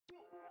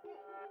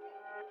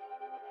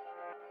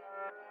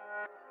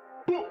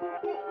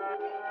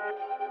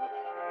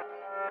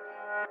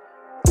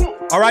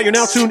All right, you're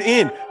now tuned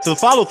in to the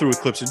Follow Through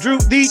with Clips and Drew,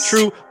 the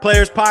True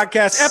Players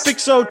Podcast,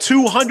 episode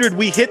 200.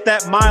 We hit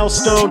that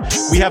milestone.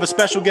 We have a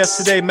special guest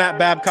today, Matt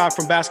Babcock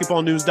from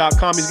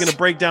basketballnews.com. He's going to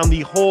break down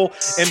the whole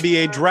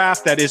NBA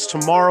draft that is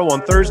tomorrow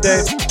on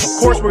Thursday. Of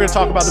course, we're going to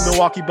talk about the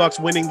Milwaukee Bucks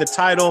winning the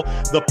title,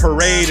 the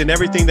parade, and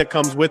everything that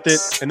comes with it.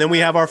 And then we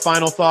have our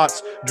final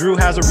thoughts. Drew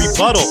has a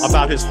rebuttal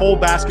about his whole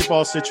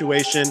basketball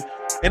situation.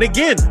 And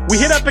again, we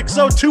hit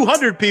episode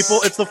 200, people.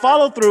 It's the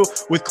Follow Through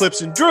with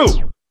Clips and Drew.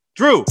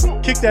 Drew,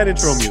 kick that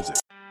intro music.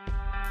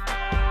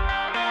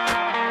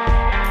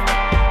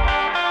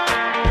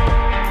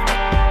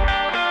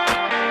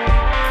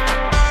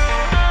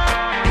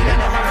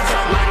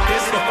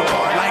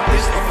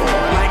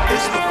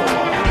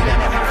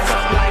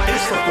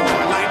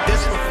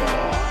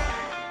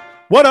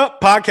 What up,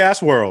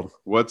 podcast world?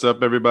 What's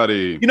up,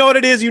 everybody? You know what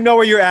it is. You know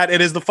where you're at.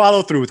 It is the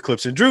Follow Through with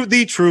Clips and Drew,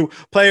 the True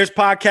Players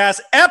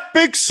Podcast,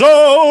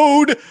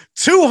 episode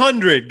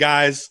 200,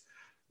 guys.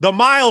 The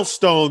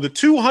milestone, the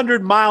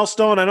 200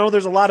 milestone. I know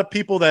there's a lot of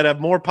people that have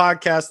more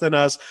podcasts than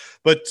us,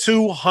 but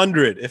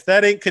 200. If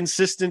that ain't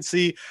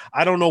consistency,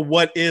 I don't know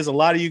what is. A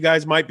lot of you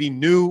guys might be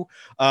new.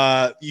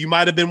 You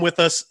might have been with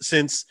us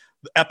since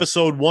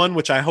episode 1,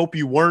 which I hope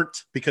you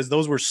weren't, because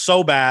those were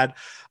so bad.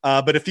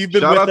 But if you've been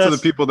Shout with out us, to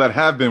the people that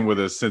have been with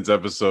us since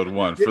episode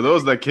 1. For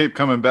those that keep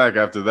coming back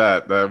after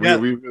that,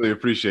 we really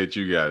appreciate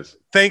you guys.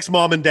 Thanks,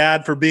 Mom and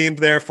Dad, for being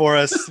there for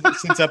us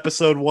since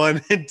episode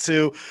 1 and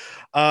 2.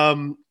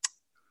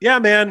 Yeah,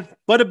 man,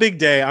 what a big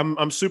day.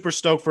 I'm super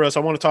stoked for us.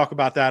 I want to talk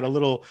about that a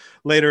little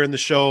later in the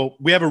show.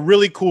 We have a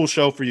really cool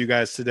show for you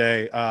guys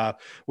today.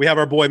 We have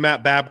our boy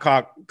Matt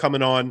Babcock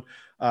coming on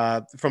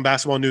from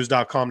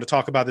basketballnews.com to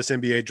talk about this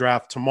NBA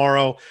draft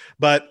tomorrow.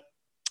 But,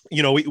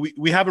 you know,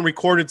 we haven't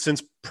recorded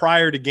since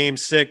prior to Game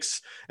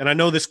 6, and I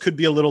know this could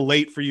be a little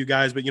late for you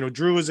guys, but, you know,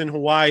 Drew is in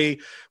Hawaii.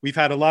 We've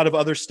had a lot of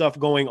other stuff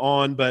going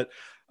on, but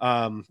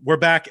we're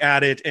back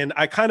at it. And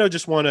I kind of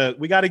just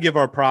we got to give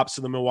our props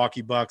to the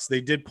Milwaukee Bucks.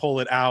 They did pull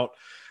it out.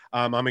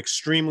 I'm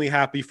extremely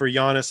happy for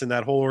Giannis and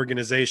that whole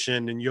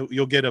organization. And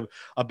you'll get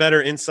a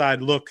better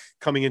inside look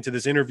coming into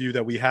this interview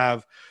that we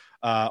have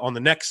on the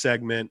next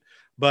segment.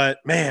 But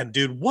man,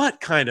 dude,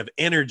 what kind of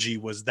energy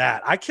was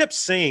that? I kept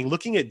saying,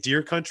 looking at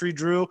Deer Country,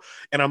 Drew,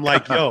 and I'm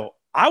like, yo,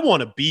 I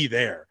want to be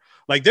there.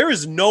 Like, there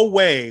is no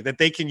way that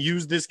they can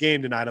use this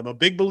game tonight. I'm a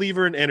big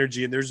believer in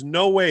energy, and there's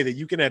no way that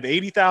you can have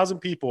 80,000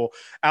 people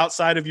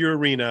outside of your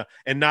arena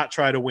and not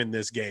try to win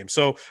this game.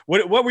 So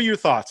what were your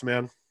thoughts,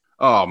 man?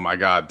 Oh, my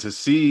God. To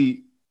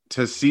see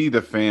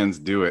the fans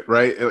do it,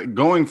 right?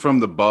 Going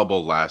from the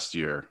bubble last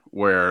year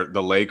where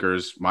the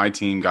Lakers, my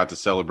team, got to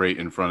celebrate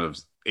in front of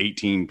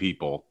 18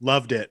 people.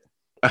 Loved it.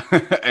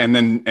 and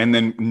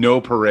then no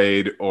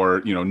parade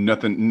or, you know,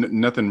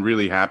 nothing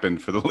really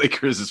happened for the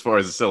Lakers as far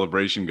as the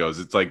celebration goes.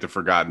 It's like the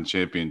forgotten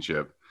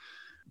championship.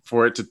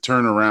 For it to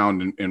turn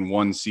around in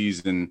one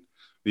season,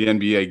 the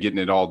NBA getting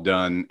it all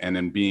done, and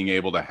then being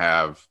able to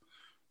have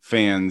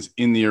fans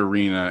in the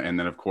arena, and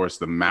then of course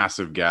the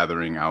massive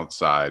gathering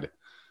outside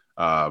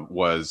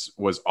was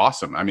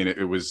awesome. I mean,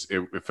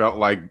 it felt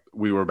like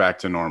we were back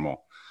to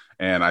normal,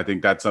 and I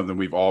think that's something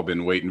we've all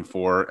been waiting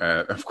for.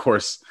 Of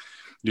course,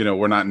 you know,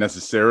 we're not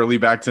necessarily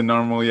back to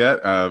normal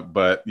yet,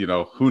 but, you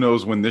know, who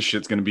knows when this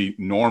shit's going to be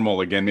normal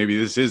again. Maybe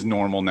this is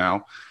normal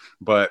now,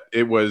 but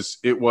it was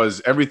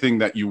everything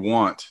that you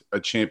want a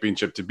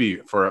championship to be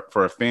for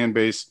a fan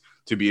base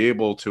to be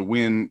able to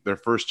win their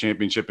first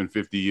championship in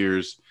 50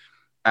 years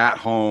at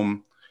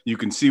home. You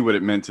can see what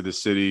it meant to the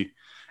city.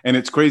 And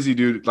it's crazy,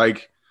 dude.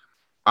 Like,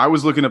 I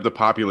was looking up the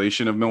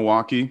population of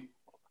Milwaukee.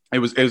 It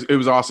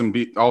was awesome.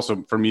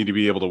 Also for me to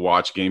be able to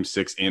watch Game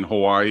 6 in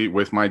Hawaii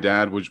with my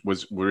dad, which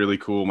was really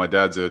cool. My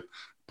dad's a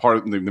part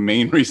of the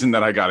main reason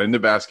that I got into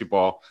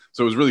basketball.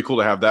 So it was really cool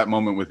to have that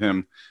moment with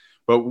him.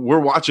 But we're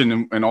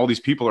watching, and all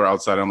these people are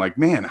outside. I'm like,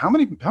 man, how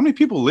many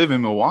people live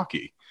in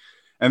Milwaukee?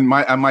 And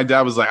my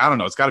dad was like, I don't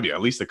know, it's got to be at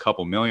least a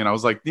couple million. I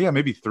was like, yeah,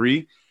 maybe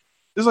 3.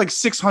 There's like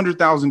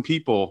 600,000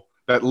 people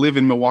that live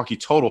in Milwaukee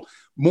total.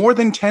 More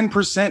than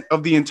 10%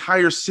 of the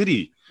entire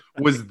city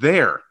was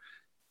there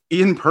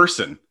in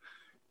person.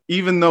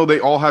 Even though they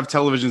all have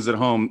televisions at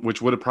home,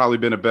 which would have probably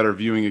been a better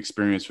viewing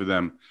experience for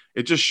them.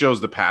 It just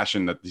shows the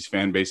passion that these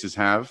fan bases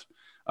have.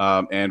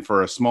 And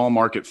for a small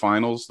market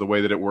finals, the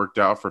way that it worked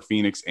out for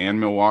Phoenix and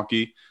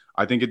Milwaukee,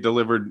 I think it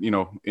delivered, you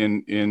know,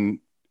 in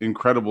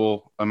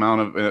incredible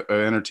amount of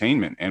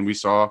entertainment. And we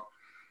saw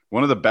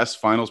one of the best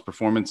finals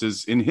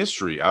performances in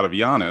history out of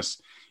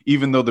Giannis,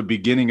 even though the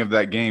beginning of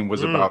that game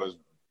was about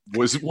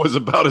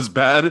as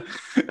bad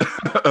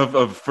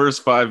of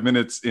first 5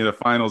 minutes in a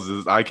finals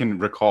as I can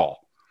recall.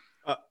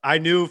 I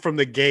knew from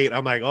the gate,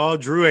 I'm like, oh,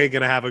 Drew ain't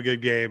going to have a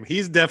good game.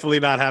 He's definitely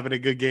not having a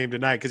good game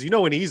tonight. Because, you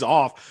know, when he's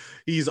off,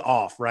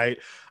 right?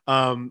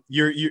 And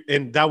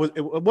that was,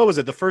 what was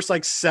it? The first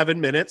like 7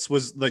 minutes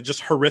was like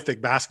just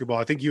horrific basketball.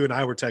 I think you and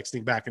I were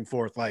texting back and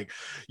forth like,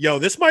 yo,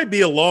 this might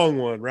be a long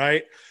one,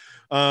 right?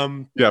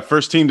 Yeah,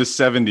 first team to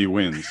 70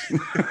 wins.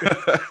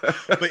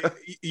 But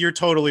you're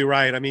totally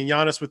right. I mean,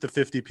 Giannis with the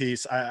 50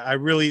 piece, I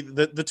really,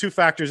 the two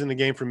factors in the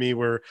game for me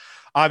were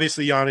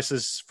obviously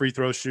Giannis's free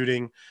throw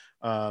shooting.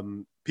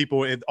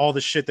 People, all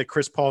the shit that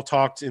Chris Paul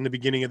talked in the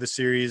beginning of the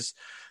series,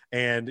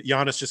 and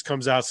Giannis just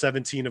comes out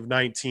 17 of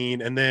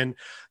 19. And then,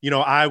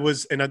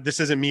 and this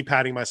isn't me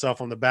patting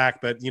myself on the back,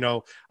 but,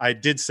 I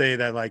did say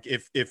that, like,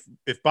 if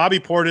Bobby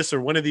Portis or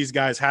one of these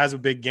guys has a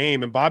big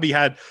game, and Bobby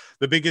had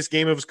the biggest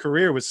game of his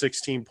career with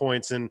 16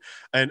 points. And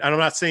I'm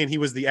not saying he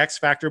was the X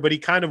factor, but he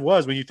kind of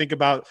was. When you think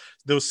about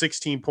those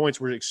 16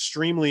 points were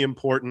extremely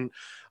important.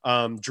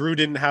 Drew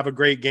didn't have a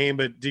great game,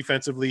 but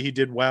defensively he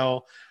did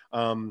well.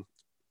 I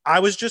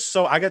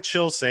got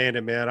chills saying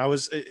it, man.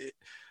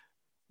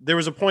 There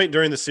was a point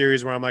during the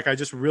series where I'm like, I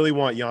just really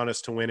want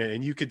Giannis to win it.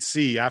 And you could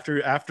see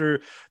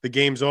after the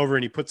game's over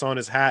and he puts on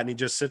his hat and he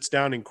just sits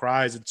down and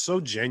cries. It's so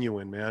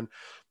genuine, man.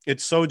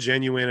 It's so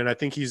genuine. And I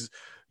think he's,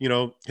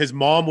 his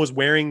mom was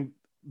wearing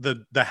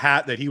the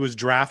hat that he was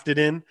drafted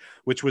in,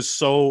 which was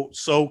so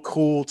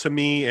cool to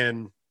me.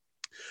 And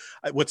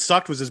what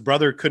sucked was his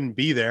brother couldn't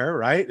be there,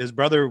 right? His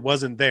brother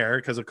wasn't there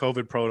because of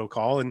COVID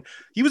protocol. And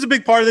he was a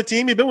big part of the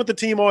team. He'd been with the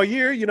team all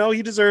year.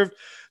 He deserved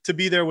to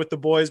be there with the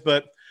boys,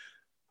 but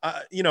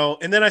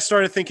and then I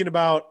started thinking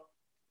about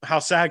how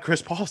sad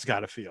Chris Paul's got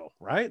to feel,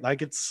 right?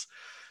 Like it's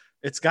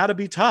got to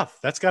be tough.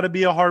 That's got to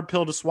be a hard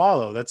pill to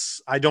swallow.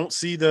 I don't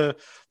see the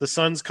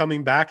Suns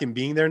coming back and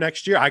being there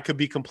next year. I could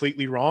be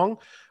completely wrong.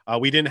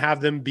 We didn't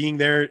have them being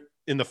there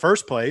in the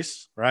first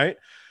place, right?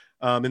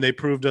 And they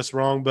proved us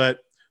wrong. But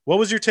what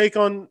was your take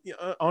on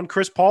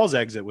Chris Paul's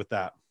exit with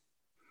that?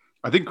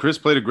 I think Chris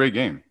played a great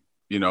game.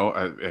 He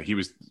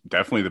was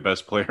definitely the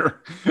best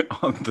player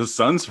on the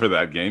Suns for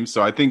that game.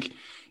 So I think,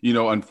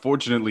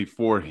 unfortunately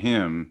for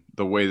him,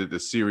 the way that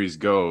the series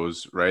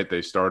goes, right?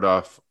 They start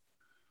off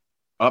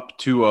up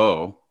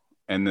 2-0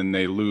 and then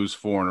they lose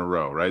 4 in a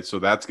row, right? So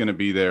that's going to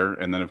be there.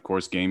 And then, of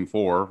course, game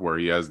 4, where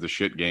he has the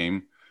shit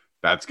game,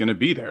 that's going to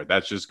be there.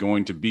 That's just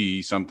going to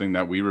be something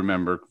that we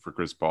remember for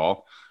Chris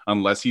Paul,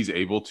 unless he's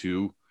able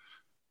to,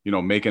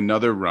 make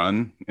another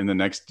run in the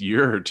next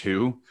year or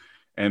two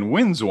and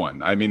wins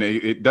one. I mean,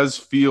 it does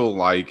feel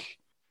like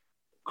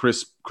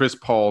Chris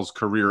Paul's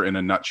career in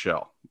a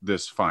nutshell,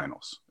 this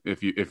finals,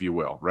 if you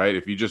will, right?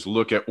 If you just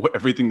look at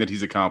everything that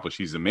he's accomplished,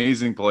 he's an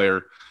amazing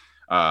player.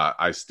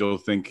 I still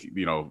think,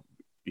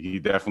 he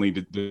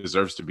definitely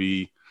deserves to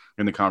be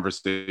in the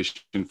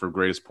conversation for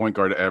greatest point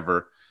guard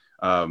ever.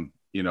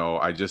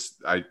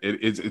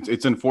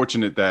 It's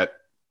unfortunate that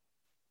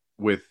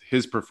with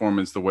his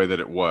performance the way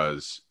that it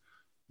was,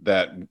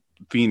 that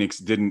Phoenix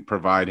didn't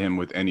provide him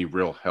with any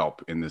real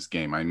help in this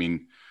game. I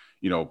mean,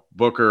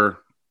 Booker,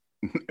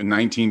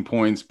 19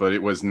 points, but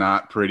it was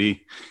not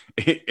pretty.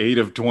 8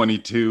 of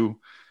 22.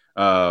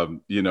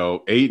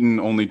 Ayton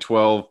only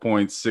 12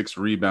 points, 6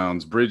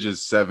 rebounds. Bridges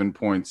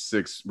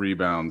 7.6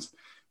 rebounds.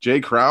 Jay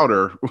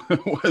Crowder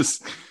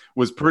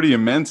was pretty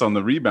immense on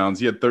the rebounds.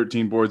 He had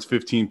 13 boards,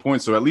 15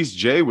 points. So at least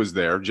Jay was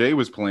there. Jay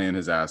was playing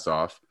his ass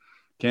off.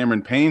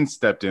 Cameron Payne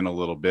stepped in a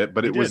little bit,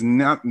 but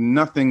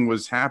nothing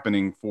was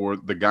happening for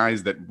the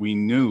guys that we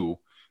knew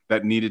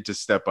that needed to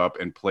step up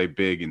and play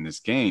big in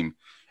this game.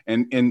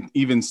 And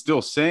even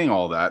still saying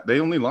all that, they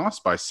only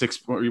lost by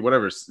 7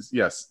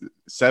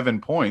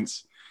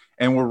 points,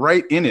 and we're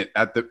right in it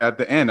at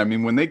the end. I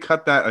mean, when they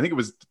cut that, I think it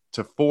was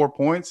to 4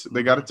 points.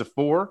 They got it to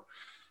 4,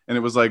 and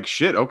it was like,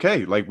 shit,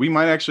 okay, like we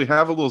might actually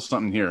have a little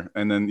something here.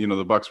 And then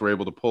the Bucks were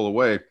able to pull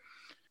away.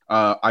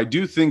 I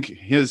do think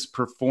his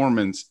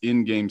performance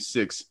in Game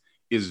 6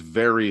 is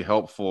very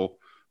helpful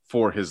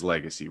for his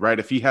legacy, right?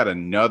 If he had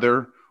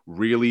another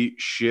really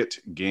shit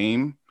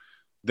game,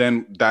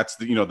 then that's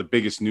the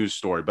biggest news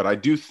story. But I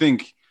do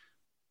think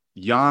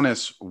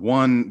Giannis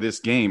won this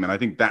game, and I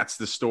think that's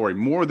the story.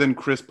 More than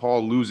Chris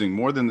Paul losing,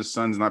 more than the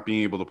Suns not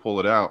being able to pull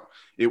it out,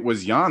 it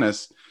was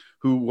Giannis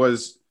who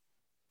was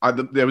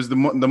there was the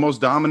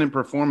most dominant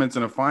performance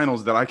in a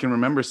finals that I can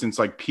remember since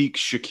like peak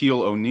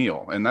Shaquille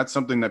O'Neal. And that's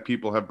something that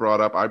people have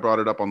brought up. I brought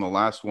it up on the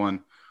last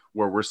one,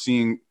 where we're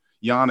seeing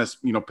Giannis,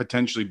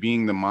 potentially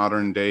being the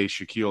modern day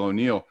Shaquille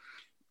O'Neal.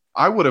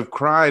 I would have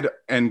cried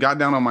and got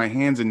down on my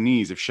hands and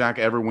knees if Shaq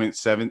ever went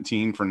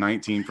 17 for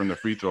 19 from the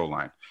free throw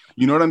line.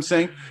 You know what I'm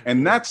saying?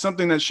 And that's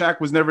something that Shaq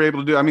was never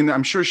able to do. I mean,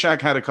 I'm sure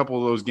Shaq had a couple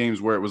of those games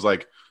where it was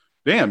like,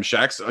 damn,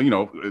 Shaq's,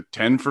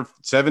 10 for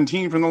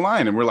 17 from the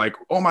line. And we're like,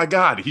 oh my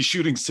God, he's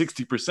shooting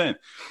 60%.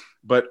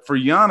 But for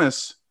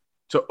Giannis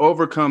to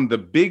overcome the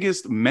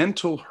biggest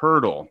mental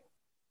hurdle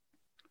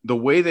the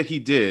way that he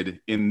did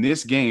in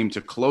this game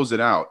to close it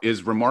out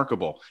is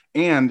remarkable.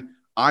 And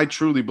I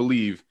truly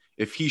believe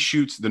if he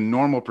shoots the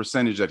normal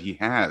percentage that he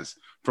has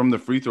from the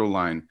free throw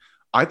line,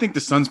 I think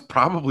the Suns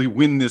probably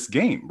win this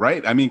game,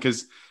 right? I mean,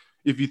 because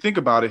if you think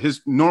about it,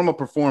 his normal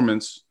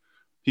performance,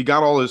 he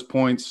got all his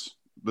points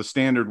the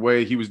standard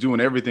way. He was doing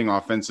everything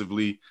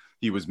offensively.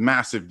 He was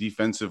massive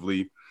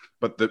defensively.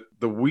 But the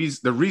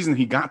reason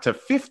he got to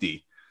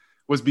 50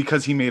 was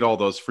because he made all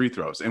those free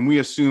throws. And we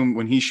assume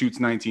when he shoots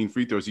 19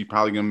 free throws, he's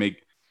probably going to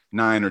make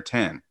 9 or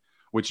 10,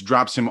 which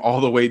drops him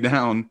all the way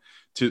down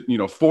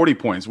to, 40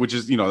 points, which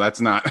is,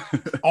 that's not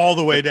all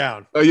the way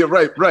down. Oh yeah.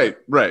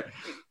 Right.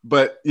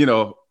 But,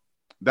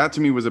 that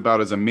to me was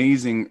about as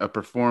amazing a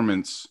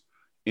performance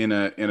in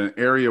an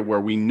area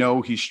where we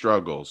know he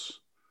struggles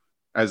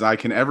as I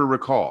can ever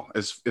recall,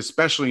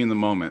 especially in the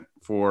moment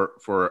for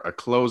a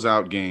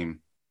closeout game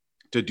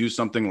to do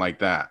something like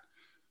that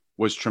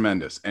was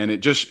tremendous. And it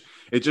just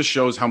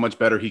shows how much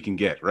better he can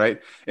get. Right.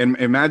 And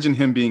imagine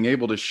him being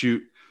able to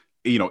shoot,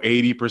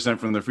 80%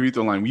 from the free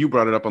throw line. You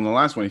brought it up on the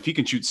last one. If he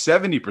can shoot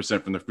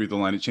 70% from the free throw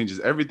line, it changes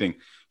everything.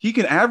 He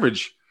can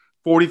average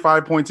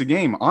 45 points a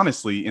game,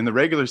 honestly, in the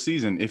regular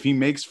season if he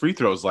makes free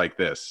throws like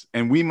this.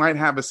 And we might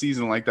have a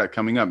season like that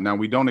coming up. Now,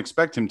 we don't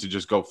expect him to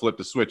just go flip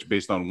the switch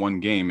based on one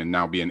game and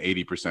now be an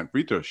 80%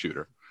 free throw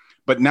shooter.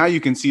 But now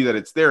you can see that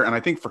it's there. And I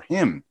think for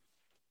him,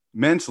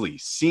 mentally,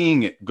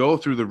 seeing it go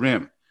through the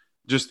rim,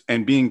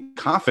 and being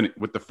confident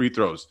with the free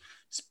throws,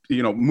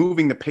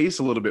 moving the pace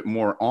a little bit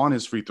more on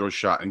his free throw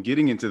shot and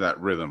getting into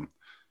that rhythm,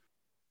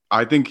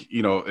 I think,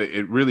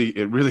 it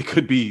really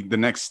could be the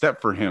next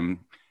step for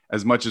him.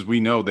 As much as we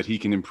know that he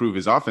can improve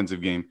his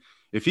offensive game,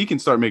 if he can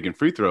start making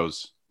free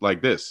throws like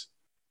this,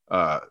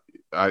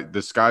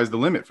 the sky's the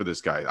limit for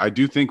this guy. I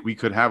do think we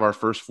could have our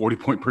first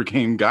 40-point per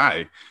game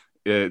guy,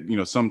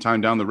 sometime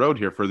down the road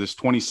here for this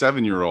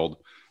 27-year-old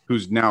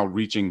who's now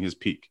reaching his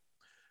peak.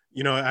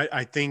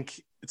 I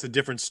think it's a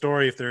different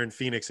story if they're in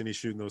Phoenix and he's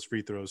shooting those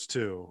free throws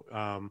too.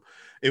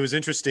 It was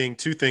interesting.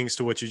 Two things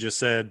to what you just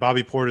said.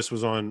 Bobby Portis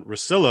was on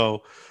Russillo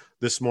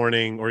this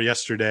morning or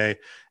yesterday,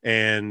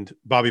 and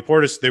Bobby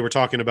Portis, they were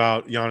talking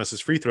about Giannis's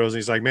free throws, and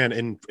he's like,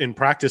 man, in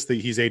practice that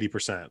he's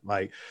 80%.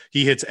 Like,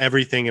 he hits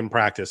everything in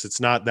practice.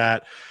 It's not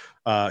that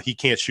he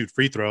can't shoot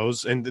free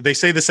throws. And they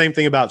say the same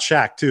thing about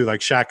Shaq too.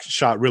 Like, Shaq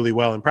shot really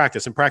well in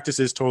practice, and practice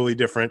is totally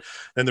different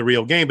than the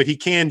real game, but he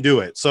can do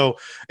it. So,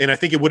 and I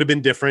think it would have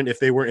been different if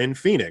they were in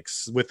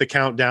Phoenix with the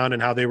countdown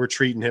and how they were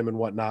treating him and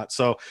whatnot.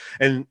 So,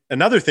 and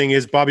another thing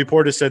is Bobby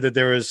Portis said that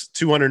there was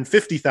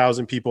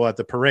 250,000 people at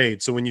the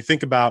parade. So when you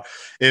think about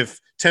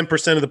if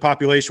 10% of the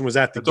population was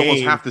at the game,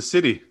 almost half the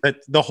city, that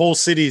the whole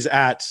city's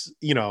at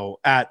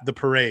the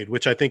parade,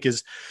 which I think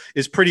is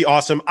pretty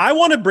awesome. I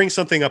want to bring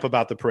something up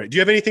about the parade. Do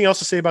you have anything else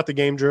to say about the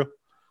game, Drew?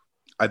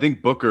 I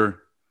think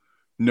Booker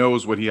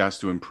knows what he has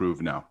to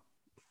improve now.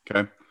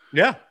 Okay.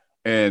 Yeah.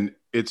 And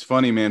it's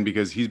funny, man,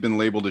 because he's been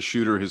labeled a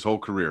shooter his whole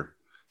career.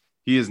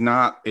 He is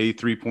not a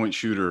 3-point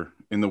shooter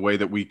in the way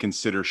that we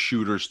consider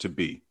shooters to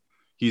be.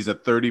 He's a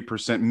mid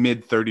 30%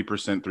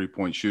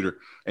 3-point shooter.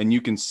 And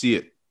you can see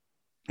it.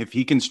 If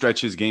he can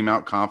stretch his game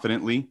out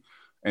confidently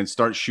and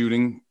start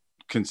shooting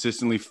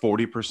consistently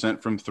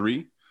 40% from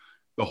three,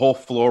 the whole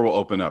floor will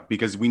open up,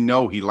 because we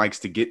know he likes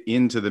to get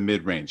into the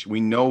mid-range.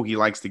 We know he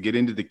likes to get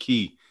into the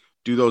key,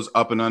 do those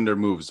up and under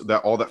moves,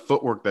 all that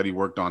footwork that he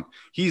worked on.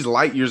 He's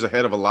light years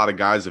ahead of a lot of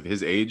guys of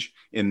his age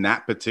in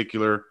that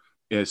particular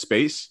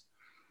space.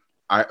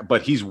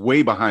 But he's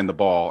way behind the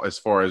ball as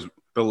far as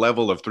the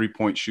level of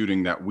 3-point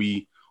shooting that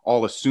we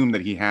all assume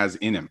that he has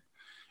in him.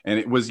 And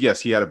it was,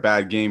 yes, he had a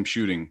bad game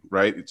shooting,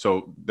 right?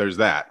 So there's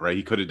that, right?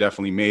 He could have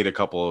definitely made a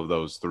couple of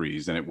those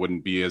threes and it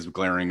wouldn't be as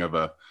glaring of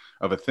a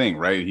thing,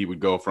 right? He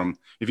would go from,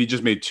 if he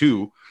just made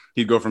 2,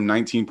 he'd go from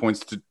 19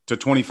 points to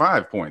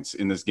 25 points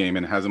in this game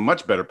and has a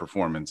much better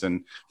performance.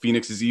 And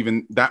Phoenix is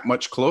even that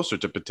much closer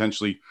to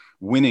potentially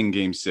winning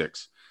game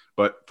 6.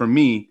 But for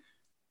me,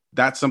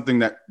 that's something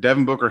that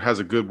Devin Booker has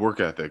a good work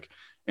ethic.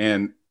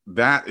 And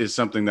that is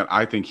something that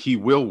I think he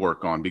will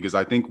work on, because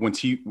I think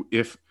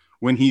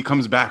when he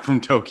comes back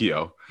from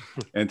Tokyo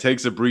and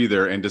takes a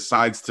breather and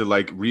decides to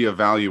like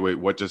reevaluate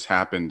what just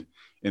happened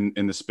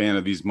in the span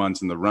of these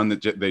months and the run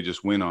that they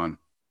just went on,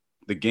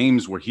 the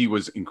games where he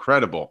was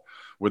incredible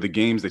were the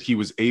games that he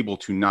was able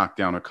to knock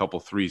down a couple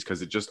threes,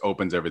 because it just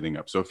opens everything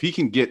up. So if he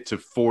can get to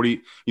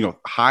 40,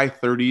 high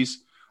 30s,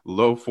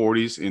 low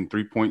 40s in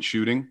 3-point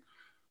shooting,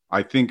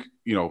 I think,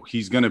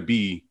 he's going to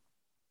be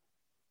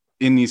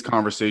in these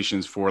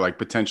conversations for like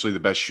potentially the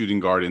best shooting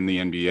guard in the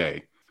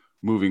NBA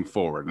moving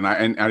forward. And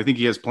I think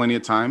he has plenty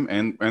of time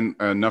and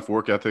enough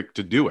work ethic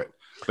to do it.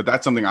 But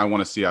that's something I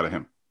want to see out of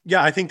him.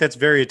 Yeah, I think that's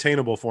very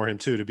attainable for him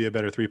too, to be a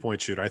better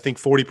 3-point shooter. I think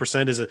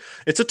 40%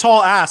 it's a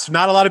tall ask.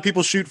 Not a lot of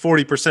people shoot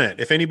 40%.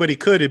 If anybody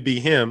could, it'd be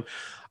him.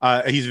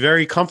 He's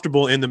very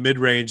comfortable in the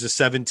mid-range, the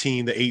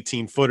 17, the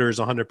 18 footers,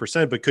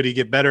 100%. But could he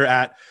get better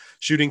at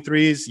shooting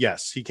threes?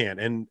 Yes, he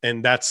can.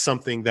 And that's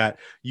something that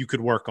you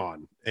could work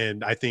on.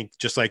 And I think,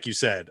 just like you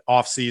said,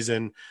 off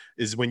season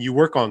is when you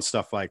work on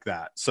stuff like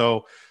that.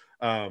 So,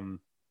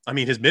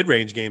 his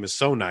mid-range game is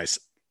so nice.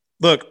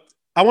 Look,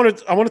 I want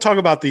to talk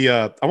about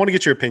I want to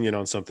get your opinion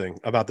on something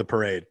about the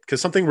parade,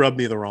 because something rubbed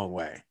me the wrong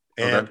way.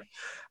 And okay.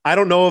 I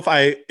don't know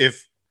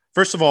if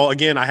first of all,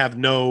 again, I have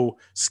no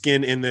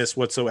skin in this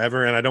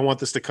whatsoever, and I don't want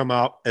this to come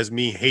out as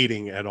me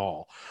hating at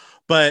all.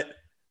 But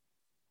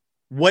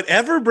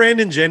whatever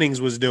Brandon Jennings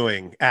was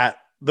doing at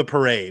the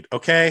parade,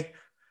 okay,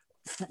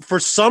 for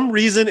some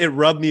reason it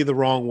rubbed me the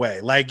wrong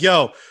way. Like,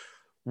 yo,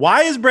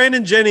 Why is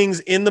Brandon Jennings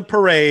in the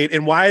parade,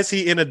 and why is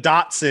he in a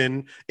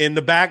Datsun in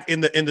the back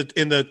in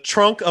the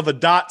trunk of a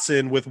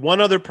Datsun with one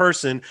other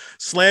person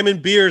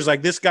slamming beers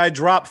like this guy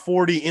dropped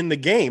 40 in the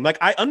game? Like,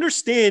 I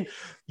understand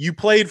you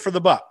played for the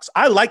Bucks.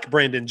 I like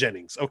Brandon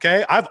Jennings,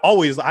 okay?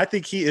 I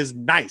think he is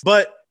nice,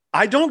 but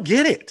I don't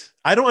get it.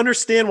 I don't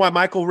understand why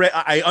Michael Ray.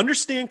 I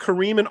understand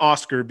Kareem and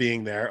Oscar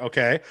being there.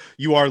 Okay,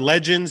 you are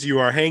legends. You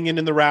are hanging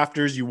in the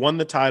rafters. You won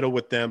the title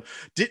with them.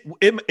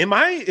 Am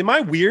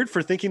I weird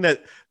for thinking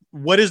that?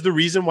 What is the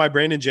reason why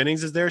Brandon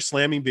Jennings is there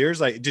slamming beers?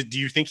 Like, do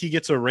you think he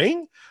gets a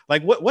ring?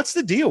 Like, what's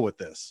the deal with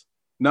this?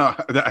 No,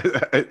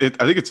 I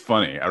think it's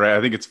funny. All right.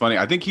 I think it's funny.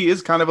 I think he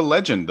is kind of a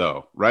legend,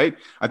 though, right?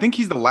 I think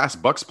he's the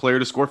last Bucks player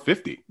to score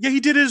 50. Yeah, he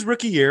did his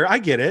rookie year. I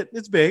get it.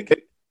 It's big.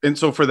 And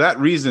so for that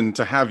reason,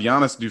 to have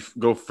Giannis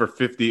go for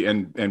 50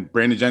 and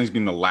Brandon Jennings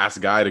being the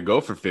last guy to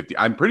go for 50,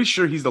 I'm pretty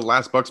sure he's the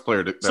last Bucks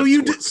player to.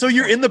 So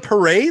you're in the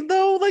parade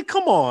though? Like,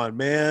 come on,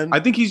 man. I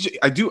think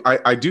I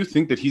do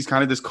think that he's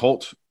kind of this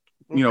cult,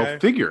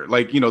 figure.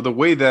 Like, the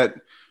way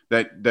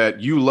that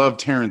you love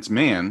Terrence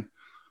Mann.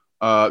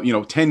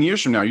 10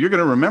 years from now, you're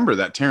going to remember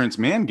that Terrence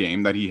Mann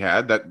game that he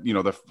had, that,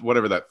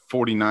 that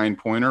 49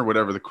 pointer,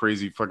 whatever the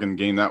crazy fucking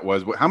game that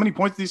was. How many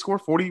points did he score?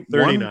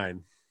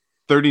 39.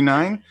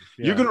 39.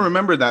 Yeah. You're going to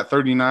remember that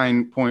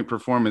 39-point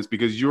performance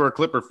because you're a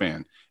Clipper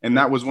fan. And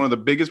that was one of the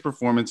biggest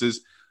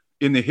performances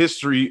in the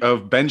history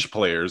of bench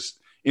players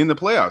in the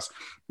playoffs.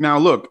 Now,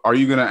 look, are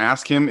you going to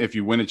ask him if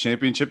you win a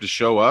championship to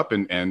show up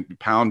and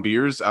pound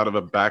beers out of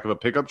the back of a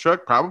pickup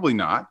truck? Probably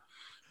not.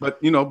 But,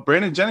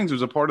 Brandon Jennings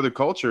was a part of the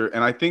culture.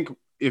 And I think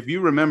if you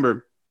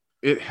remember,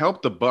 it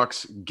helped the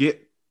Bucks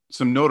get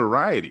some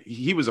notoriety.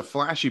 He was a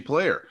flashy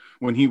player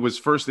when he was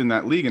first in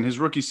that league, and his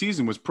rookie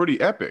season was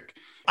pretty epic.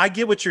 I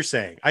get what you're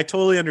saying. I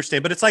totally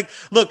understand. But it's like,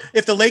 look,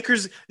 if the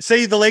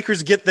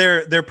Lakers get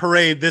their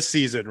parade this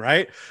season,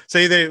 right?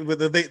 Say they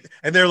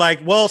and they're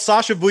like, well,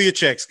 Sasha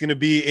Vujacic's going to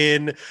be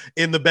in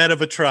the bed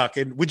of a truck.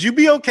 And would you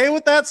be okay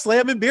with that,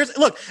 slamming beers?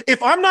 Look,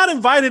 if I'm not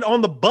invited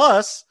on the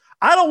bus,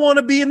 I don't want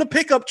to be in the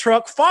pickup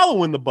truck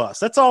following the bus.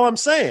 That's all I'm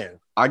saying.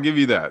 I'll give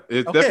you that.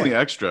 It's definitely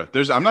extra.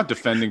 I'm not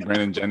defending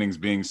Brandon Jennings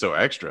being so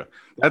extra.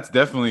 That's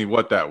definitely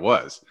what that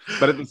was.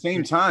 But at the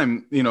same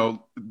time,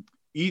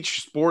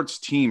 each sports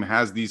team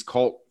has these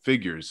cult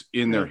figures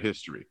in their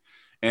history.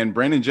 And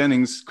Brandon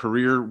Jennings'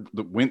 career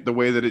went the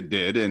way that it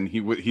did, and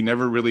he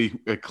never really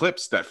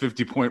eclipsed that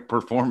 50-point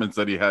performance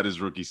that he had his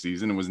rookie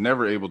season and was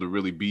never able to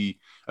really be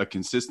a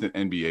consistent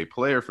NBA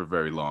player for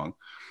very long.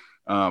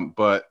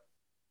 But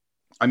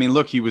I mean,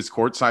 look, he was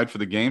courtside for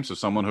the game, so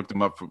someone hooked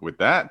him up with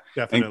that.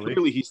 Definitely. And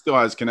clearly he still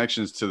has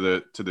connections to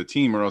the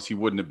team, or else he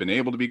wouldn't have been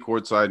able to be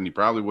courtside, and he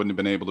probably wouldn't have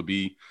been able to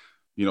be,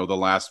 the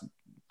last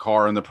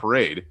car in the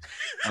parade.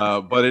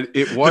 But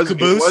it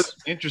was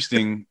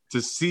interesting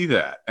to see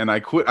that. And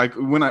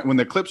when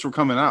the clips were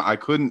coming out, I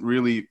couldn't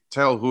really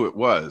tell who it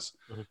was.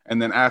 Mm-hmm.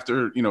 And then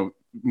after,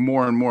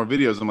 more and more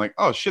videos, I'm like,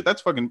 oh shit,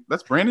 that's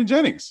Brandon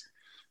Jennings.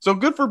 So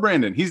good for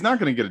Brandon. He's not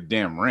going to get a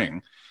damn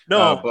ring.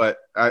 No, but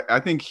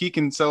I think he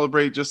can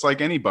celebrate just like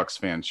any Bucks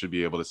fan should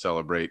be able to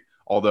celebrate,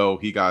 although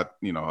he got,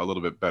 a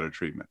little bit better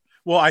treatment.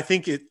 Well, I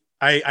think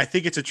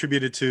it's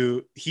attributed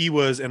to he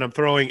was, and I'm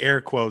throwing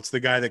air quotes, the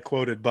guy that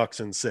quoted Bucks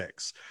in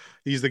 6.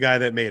 He's the guy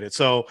that made it.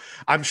 So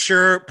I'm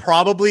sure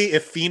probably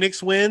if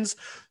Phoenix wins,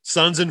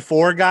 Suns in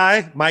 4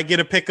 guy might get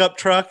a pickup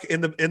truck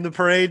in the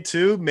parade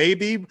too.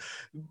 Maybe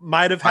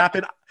might have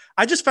happened.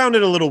 I just found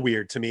it a little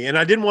weird to me, and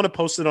I didn't want to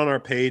post it on our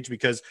page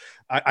because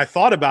I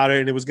thought about it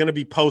and it was going to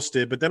be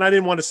posted, but then I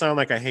didn't want to sound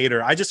like a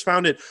hater. I just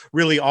found it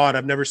really odd.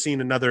 I've never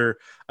seen another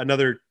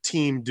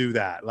team do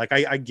that. Like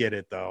I get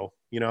it though,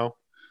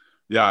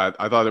 Yeah,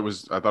 I thought it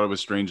was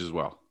strange as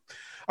well.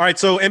 All right,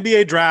 so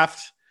NBA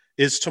draft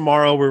is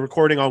tomorrow. We're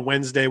recording on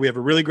Wednesday. We have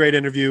a really great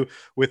interview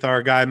with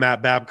our guy,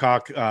 Matt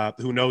Babcock,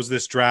 who knows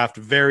this draft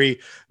very,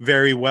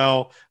 very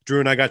well. Drew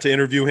and I got to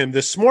interview him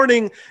this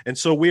morning, and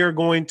so we are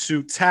going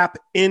to tap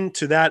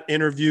into that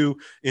interview.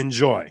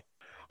 Enjoy.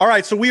 All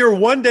right, so we are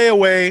one day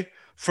away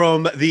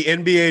from the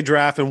NBA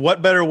draft, and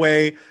what better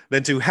way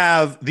than to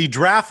have the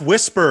draft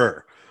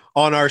whisperer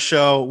on our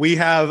show. We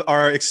have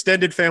our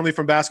extended family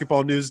from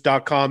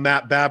basketballnews.com,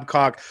 Matt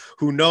Babcock,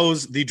 who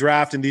knows the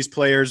draft and these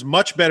players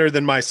much better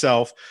than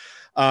myself.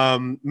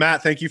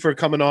 Matt, thank you for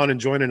coming on and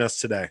joining us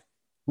today.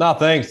 No,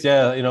 thanks.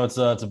 Yeah, it's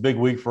a big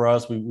week for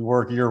us. We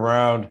work year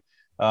round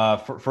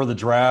for the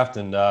draft,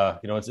 and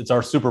it's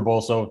our Super Bowl,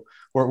 so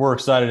we're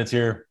excited it's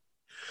here.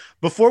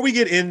 Before we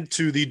get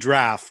into the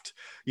draft,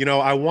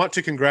 I want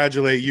to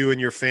congratulate you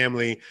and your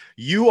family.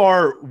 You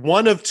are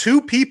one of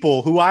 2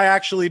 people who I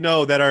actually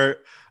know that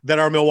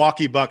are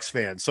Milwaukee Bucks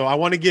fans. So I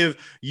want to give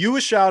you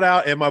a shout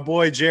out, and my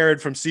boy Jared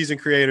from Season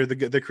Creator,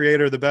 the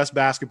creator of the best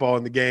basketball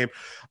in the game.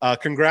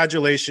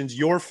 Congratulations.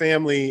 Your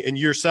family and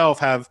yourself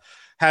have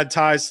had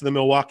ties to the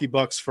Milwaukee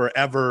Bucks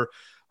forever.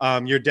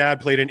 Your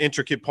dad played an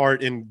intricate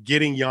part in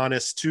getting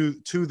Giannis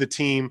to the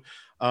team.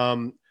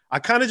 I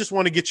kind of just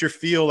want to get your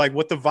feel, like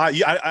what the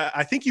vibe.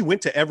 I think you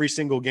went to every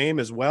single game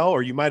as well,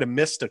 or you might have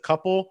missed a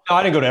couple. No,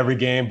 I didn't go to every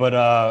game, but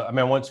I mean,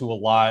 I went to a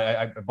lot.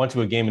 I went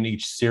to a game in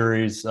each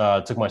series.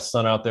 Took my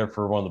son out there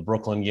for one of the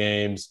Brooklyn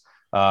games.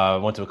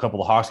 Went to a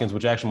couple of Hawks games,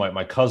 which actually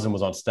my cousin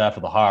was on staff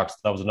of the Hawks.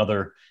 That was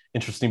another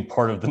interesting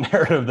part of the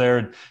narrative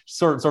there.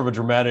 Sort of a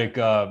dramatic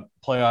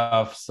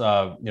playoffs,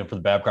 for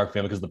the Babcock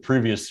family, because the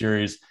previous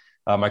series,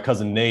 my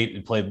cousin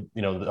Nate played.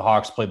 The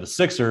Hawks played the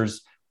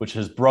Sixers, which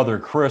his brother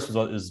Chris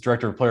was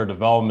director of player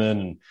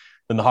development, and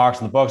then the Hawks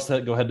and the Bucks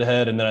go head to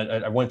head. And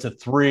then I went to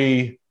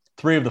three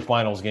of the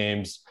finals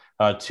games,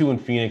 2 in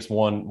Phoenix,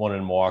 one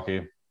in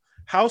Milwaukee.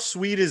 How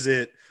sweet is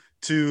it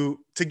to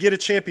get a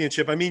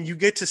championship? I mean, you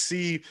get to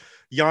see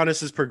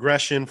Giannis's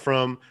progression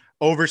from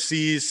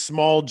overseas,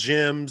 small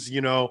gyms.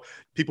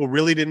 People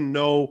really didn't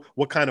know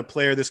what kind of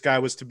player this guy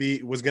was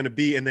going to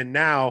be. And then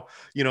now,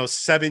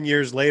 7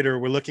 years later,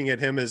 we're looking at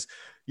him as,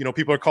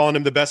 people are calling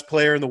him the best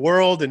player in the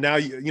world. And now,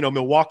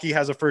 Milwaukee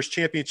has a first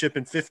championship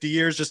in 50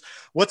 years. Just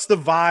what's the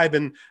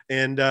vibe?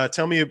 And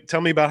tell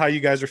me about how you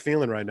guys are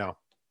feeling right now.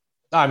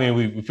 I mean,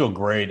 we feel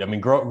great. I mean,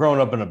 growing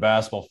up in a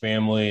basketball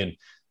family, and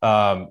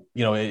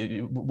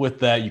with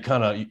that,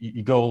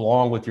 you go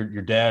along with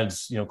your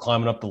dad's,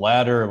 climbing up the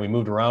ladder, and we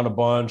moved around a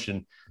bunch,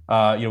 and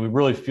we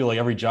really feel like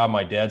every job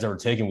my dad's ever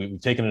taken,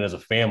 we've taken it as a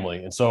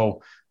family. And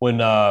so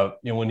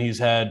when he's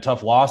had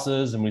tough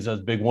losses and when he's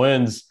had big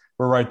wins,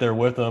 we're right there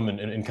with him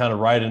and kind of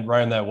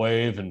riding that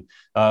wave and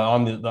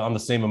on the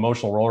same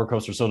emotional roller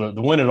coaster. So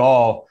to win it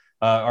all.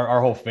 Our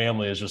whole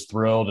family is just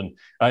thrilled, and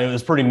it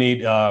was pretty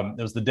neat. It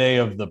was the day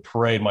of the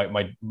parade.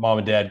 My mom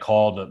and dad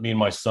called me and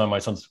my son. My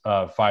son's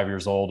 5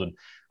 years old,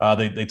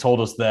 and they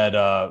told us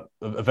that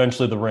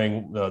eventually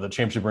the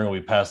championship ring will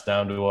be passed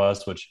down to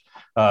us, which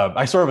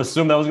I sort of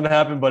assumed that was going to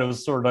happen, but it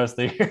was sort of nice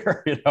to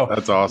hear.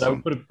 That's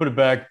awesome. I put it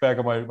back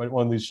on my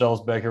one of these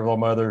shelves back here with all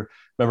my other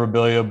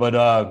memorabilia.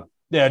 But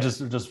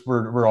just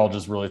we're all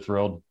just really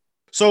thrilled.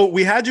 So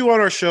we had you on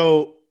our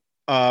show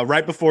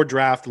right before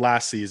draft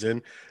last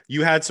season.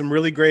 You had some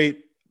really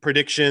great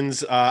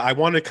predictions. I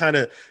want to kind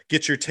of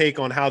get your take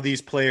on how these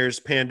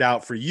players panned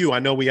out for you. I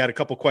know we had a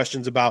couple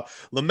questions about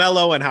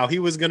LaMelo and how he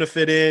was going to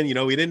fit in.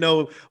 We didn't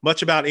know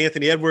much about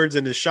Anthony Edwards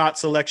and his shot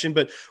selection,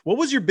 but what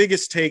was your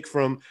biggest take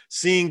from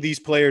seeing these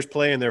players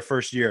play in their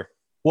first year?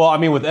 Well, I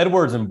mean, with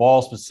Edwards and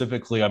Ball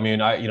specifically, I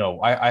mean,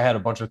 I had a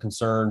bunch of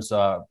concerns.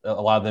 A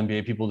lot of the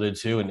NBA people did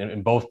too,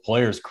 and both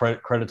players,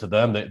 credit to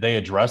them, they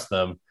addressed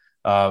them.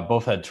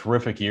 Both had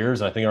terrific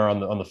years. I think are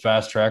on the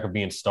fast track of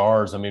being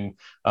stars. I mean,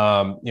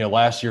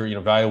 last year,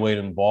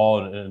 evaluating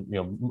Ball and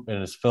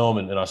in his film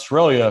in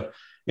Australia,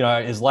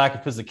 his lack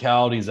of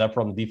physicality, his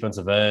effort on the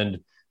defensive end.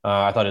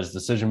 I thought his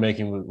decision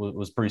making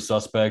was pretty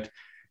suspect.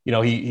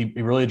 He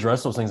really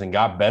addressed those things and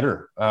got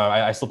better.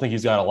 I still think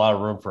he's got a lot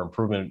of room for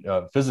improvement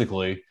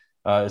physically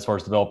as far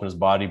as developing his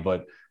body.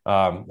 But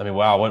I mean,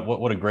 wow,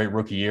 what a great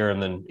rookie year. And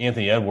then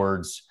Anthony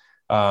Edwards.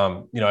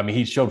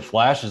 He showed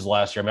flashes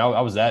last year. I mean,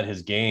 I was at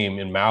his game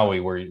in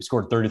Maui where he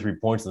scored 33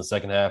 points in the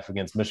second half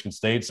against Michigan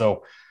State.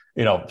 So,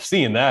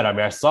 seeing that, I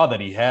mean, I saw that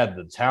he had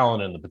the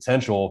talent and the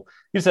potential.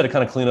 He just had to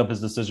kind of clean up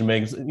his decision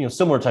making,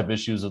 similar type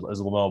issues as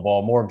LaMelo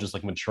Ball, more of just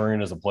like maturing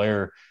as a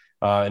player.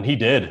 And he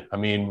did. I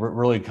mean,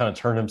 really kind of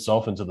turned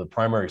himself into the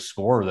primary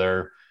scorer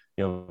there,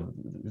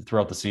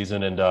 throughout the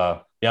season. And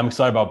I'm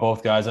excited about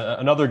both guys.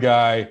 Another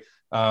guy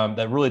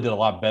that really did a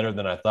lot better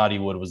than I thought he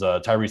would was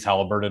Tyrese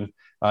Halliburton.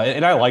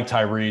 And I like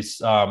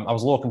Tyrese. I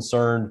was a little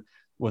concerned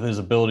with his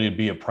ability to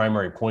be a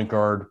primary point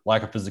guard,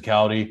 lack of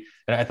physicality.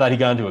 And I thought he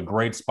got into a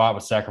great spot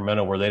with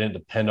Sacramento where they didn't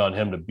depend on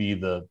him to be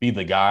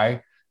the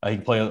guy. He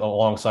could play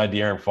alongside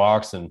De'Aaron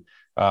Fox. And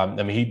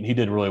he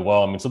did really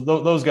well. I mean, so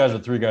those guys are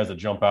three guys that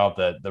jump out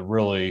that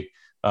really,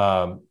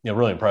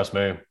 really impressed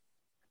me.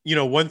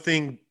 One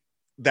thing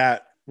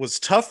that was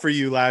tough for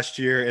you last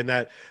year and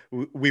that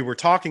we were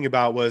talking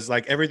about was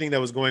like everything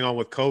that was going on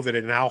with COVID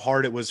and how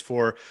hard it was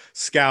for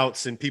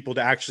scouts and people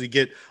to actually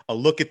get a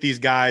look at these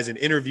guys and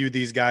interview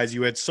these guys.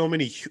 You had so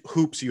many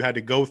hoops you had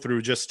to go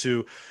through just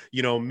to,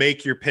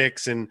 make your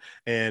picks and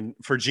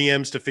for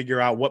GMs to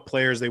figure out what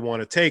players they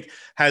want to take.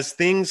 Has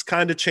things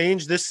kind of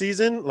changed this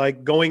season,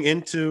 like going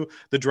into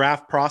the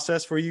draft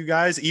process for you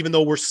guys, even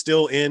though we're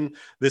still in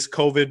this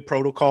COVID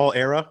protocol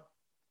era?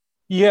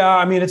 Yeah,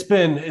 I mean, it's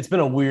been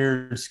a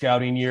weird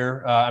scouting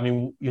year.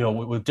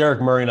 With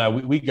Derek Murray and I,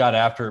 we got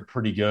after it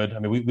pretty good. I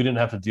mean, we didn't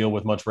have to deal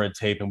with much red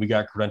tape, and we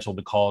got credentialed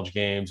to college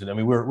games. And I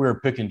mean, we were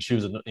pick and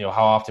choose,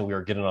 how often we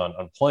were getting on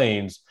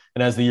planes.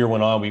 And as the year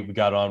went on, we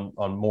got on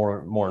more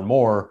and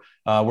more.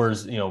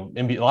 Whereas a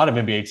lot of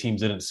NBA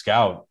teams didn't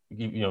scout,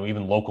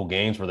 even local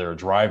games where they were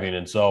driving.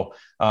 And so,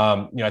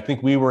 I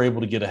think we were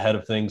able to get ahead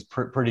of things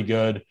pretty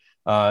good.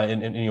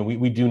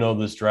 We do know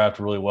this draft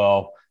really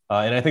well.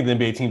 And I think the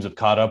NBA teams have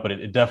caught up, but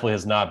it definitely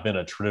has not been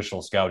a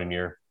traditional scouting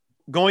year.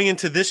 Going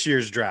into this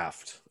year's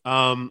draft,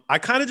 I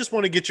kind of just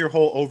want to get your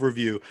whole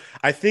overview.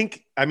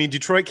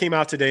 Detroit came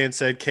out today and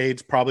said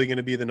Cade's probably going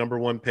to be the number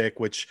one pick,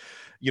 which,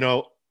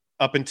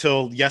 up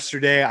until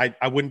yesterday,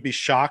 I wouldn't be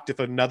shocked if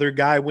another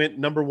guy went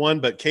number one,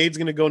 but Cade's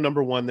going to go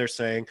number one, they're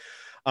saying.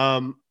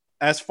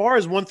 as far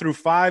as 1 through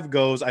 5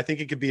 goes, I think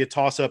it could be a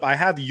toss-up. I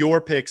have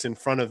your picks in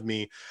front of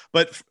me,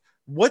 but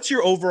what's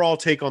your overall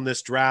take on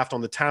this draft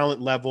on the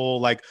talent level?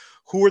 Like,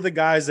 who are the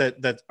guys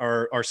that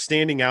are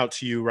standing out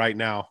to you right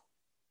now?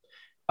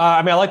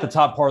 I mean, I like the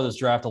top part of this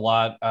draft a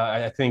lot.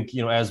 I think,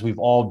 as we've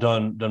all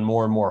done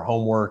more and more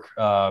homework,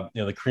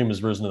 the cream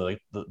has risen to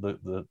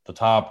the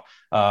top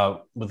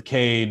with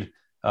Cade,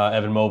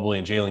 Evan Mobley,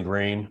 and Jalen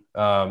Green.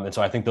 And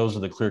so I think those are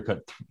the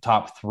clear-cut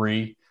top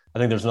 3. I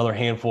think there's another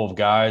handful of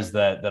guys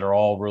that are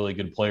all really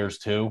good players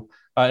too.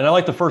 And I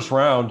like the first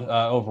round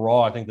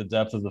overall. I think the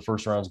depth of the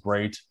first round is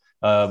great,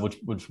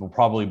 which will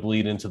probably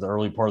bleed into the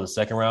early part of the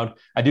second round.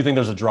 I do think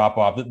there's a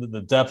drop-off.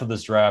 The depth of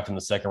this draft in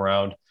the second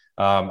round,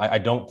 I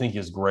don't think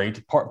is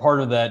great. Part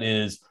of that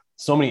is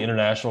so many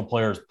international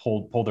players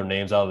pulled their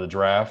names out of the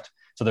draft.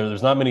 So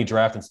there's not many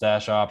draft and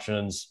stash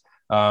options.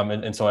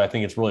 And so I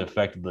think it's really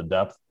affected the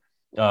depth.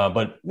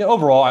 But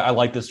overall, I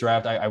like this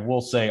draft. I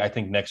will say I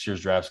think next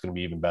year's draft is going to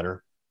be even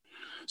better.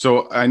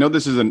 So I know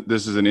this is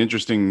an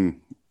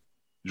interesting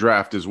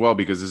draft as well,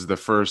 because this is the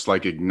first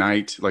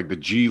Ignite, the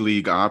G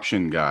League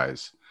option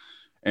guys.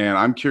 And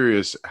I'm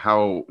curious,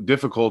 how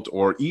difficult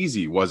or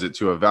easy was it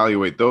to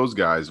evaluate those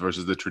guys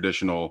versus the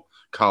traditional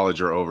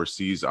college or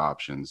overseas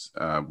options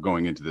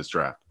going into this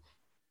draft?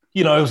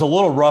 It was a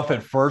little rough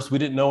at first. We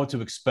didn't know what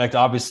to expect.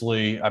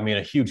 Obviously, I mean,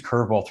 a huge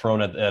curveball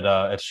thrown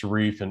at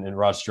Sharif and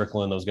Rod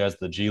Strickland, those guys at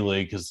the G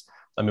League, because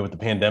with the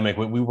pandemic,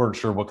 we weren't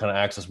sure what kind of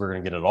access we were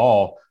going to get at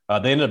all.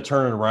 They ended up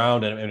turning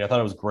around, and I thought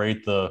it was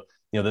great. The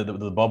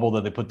bubble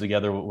that they put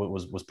together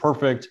was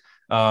perfect.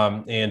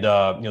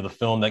 The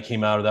film that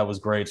came out of that was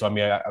great. So,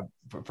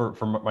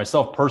 for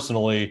myself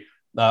personally,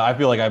 I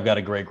feel like I've got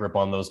a great grip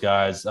on those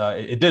guys.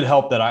 It did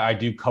help that I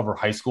do cover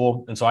high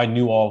school. And so I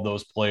knew all of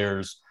those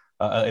players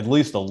at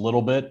least a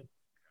little bit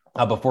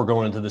before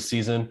going into the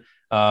season.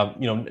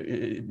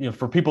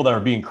 For people that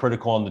are being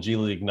critical on the G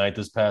League Ignite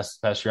this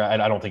past year,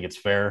 I don't think it's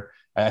fair.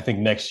 I think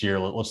next year,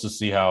 let's just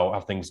see how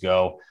things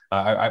go.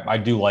 I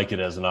do like it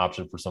as an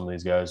option for some of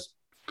these guys.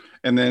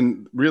 And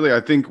then really, I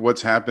think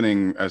what's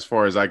happening, as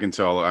far as I can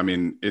tell,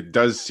 it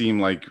does seem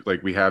like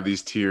we have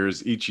these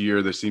tiers each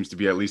year. There seems to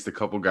be at least a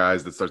couple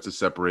guys that start to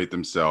separate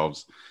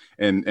themselves.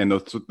 And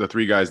the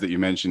 3 guys that you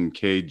mentioned,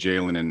 Cade,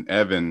 Jalen, and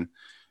Evan.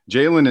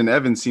 Jalen and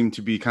Evan seem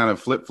to be kind of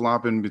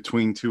flip-flopping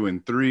between 2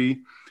 and 3.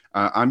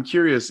 I'm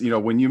curious,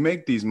 when you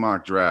make these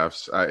mock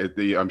drafts,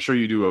 I'm sure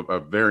you do a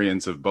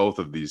variance of both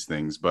of these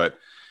things, but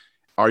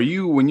are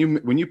you, when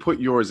you put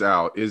yours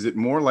out, is it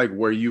more like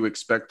where you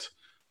expect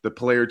the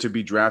player to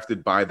be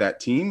drafted by that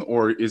team,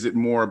 or is it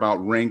more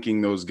about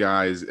ranking those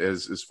guys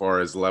as far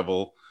as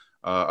level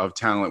of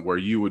talent where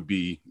you would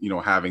be,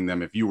 having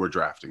them if you were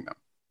drafting them?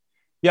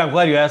 Yeah, I'm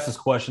glad you asked this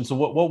question. So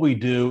what we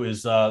do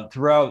is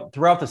throughout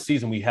the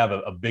season, we have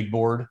a big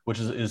board, which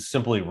is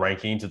simply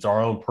rankings. It's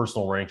our own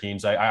personal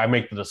rankings. I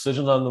make the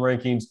decisions on the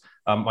rankings.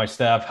 My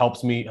staff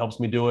helps me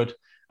do it.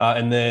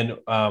 And then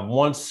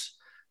once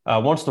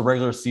the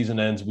regular season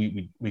ends,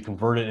 we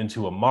convert it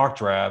into a mock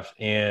draft,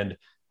 and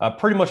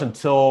pretty much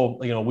until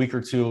a week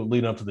or 2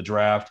 leading up to the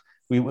draft,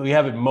 we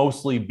have it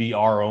mostly be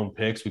our own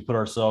picks.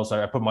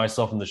 I put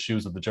myself in the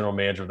shoes of the general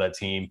manager of that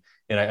team,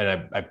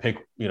 and I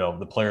pick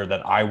the player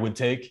that I would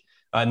take,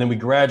 and then we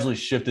gradually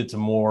shift it to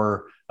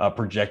more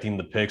projecting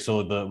the picks.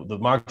 So the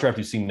mock draft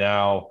you see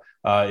now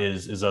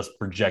is us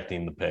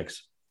projecting the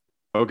picks.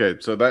 Okay,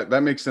 so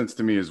that makes sense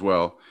to me as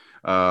well.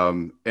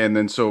 And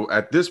then so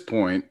at this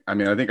point, I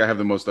think I have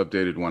the most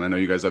updated one. I know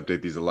you guys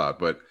update these a lot,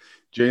 but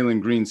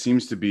Jalen Green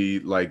seems to be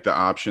like the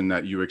option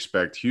that you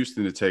expect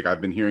Houston to take.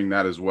 I've been hearing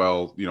that as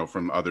well,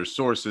 from other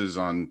sources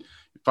on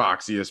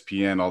Fox,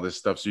 ESPN, all this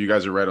stuff. So you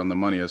guys are right on the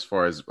money as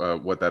far as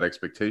what that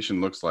expectation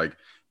looks like.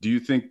 Do you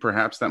think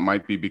perhaps that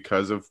might be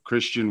because of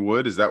Christian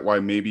Wood? Is that why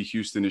maybe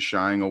Houston is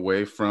shying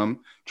away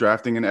from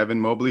drafting an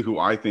Evan Mobley, who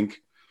I think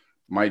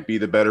might be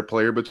the better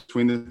player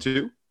between the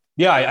two?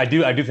 Yeah, I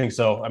do think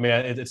so.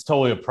 It's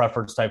totally a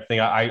preference type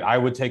thing. I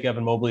would take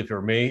Evan Mobley if it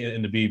were me.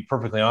 And to be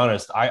perfectly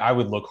honest, I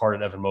would look hard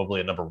at Evan Mobley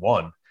at number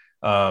 1.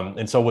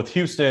 And so with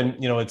Houston,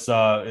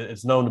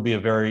 it's known to be a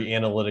very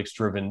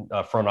analytics-driven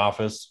front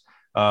office.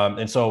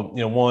 And so,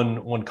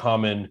 one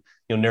common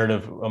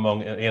narrative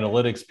among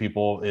analytics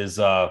people is,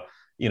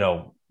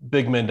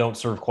 big men don't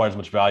serve quite as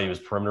much value as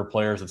perimeter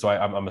players. And so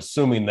I'm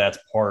assuming that's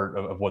part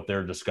of what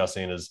they're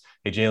discussing is,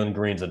 hey, Jalen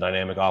Green's a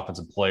dynamic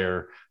offensive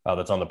player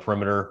that's on the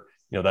perimeter.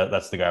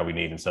 That's the guy we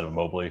need instead of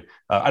Mobley.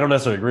 I don't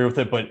necessarily agree with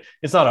it, but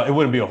it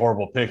wouldn't be a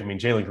horrible pick.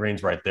 Jalen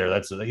Green's right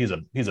there.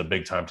 He's a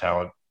big time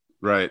talent.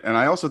 Right. And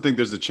I also think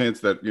there's a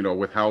chance that,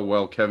 with how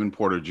well Kevin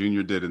Porter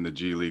Jr. did in the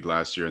G League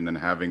last year, and then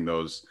having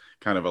those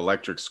kind of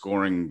electric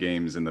scoring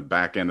games in the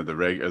back end of the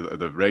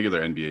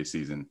regular NBA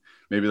season,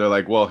 maybe they're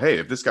like, well, hey,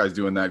 if this guy's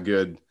doing that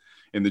good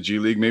in the G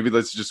League, maybe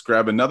let's just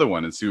grab another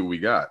one and see what we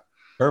got.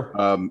 Sure.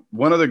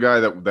 One other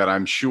guy that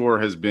I'm sure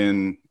has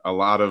been a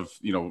lot of,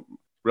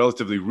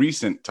 relatively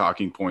recent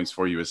talking points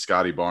for you is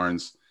Scotty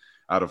Barnes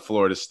out of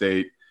Florida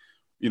State.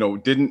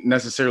 didn't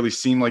necessarily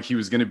seem like he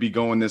was going to be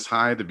going this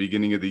high at the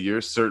beginning of the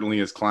year. Certainly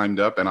has climbed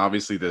up, and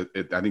obviously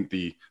I think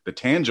the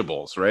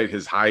tangibles, right?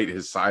 His height,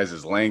 his size,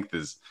 his length,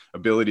 his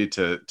ability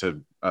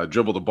to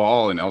dribble the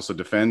ball and also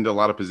defend a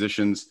lot of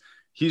positions.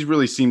 He's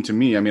really seemed to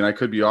me. I mean, I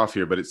could be off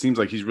here, but it seems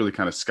like he's really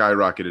kind of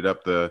skyrocketed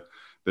up the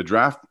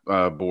draft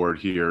board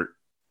here.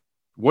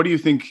 What do you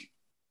think?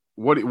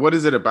 What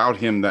is it about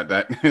him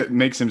that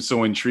makes him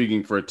so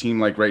intriguing for a team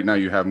like right now?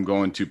 You have him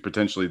going to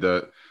potentially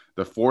the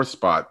fourth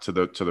spot to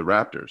the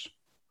Raptors.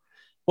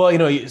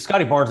 Well,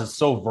 Scottie Barnes is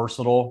so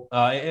versatile,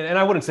 and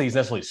I wouldn't say he's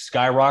necessarily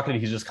skyrocketed.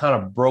 He's just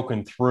kind of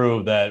broken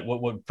through that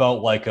what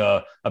felt like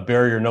a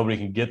barrier nobody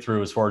can get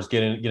through as far as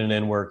getting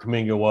in where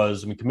Kuminga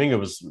was. I mean, Kuminga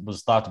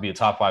was thought to be a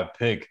top 5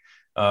 pick,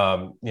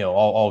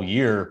 all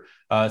year.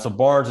 So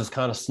Barnes has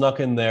kind of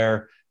snuck in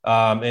there.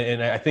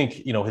 And I think,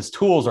 his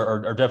tools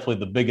are definitely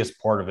the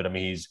biggest part of it. I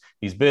mean,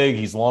 he's big,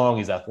 he's long,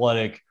 he's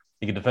athletic.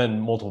 He can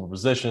defend multiple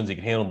positions. He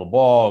can handle the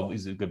ball.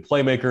 He's a good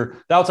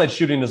playmaker. The outside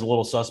shooting is a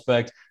little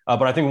suspect.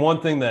 But I think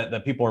one thing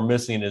that people are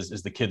missing is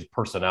the kid's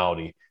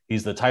personality.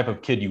 He's the type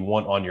of kid you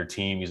want on your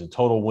team. He's a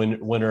total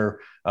winner,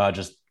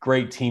 just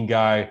great team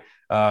guy.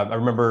 I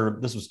remember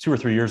this was 2 or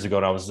 3 years ago,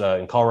 and I was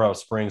in Colorado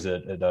Springs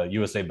at a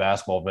USA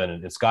basketball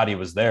event, and Scottie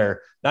was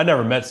there. And I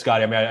never met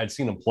Scottie. I mean, I'd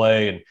seen him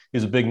play, and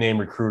he's a big name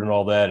recruit and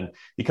all that. And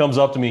he comes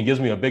up to me and gives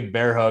me a big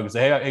bear hug and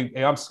say,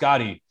 hey, I'm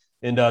Scottie.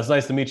 And it's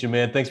nice to meet you,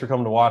 man. Thanks for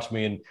coming to watch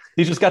me. And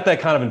he's just got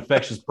that kind of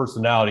infectious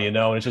personality, and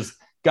it's just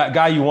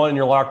guy you want in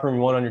your locker room,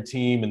 you want on your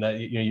team, and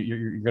that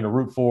you're going to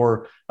root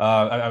for.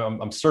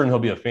 I'm certain he'll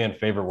be a fan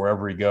favorite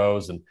wherever he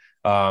goes. And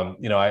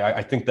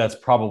I think that's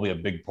probably a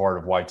big part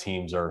of why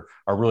teams are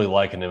really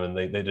liking him, and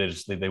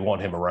they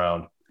want him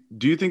around.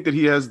 Do you think that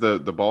he has the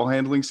ball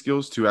handling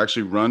skills to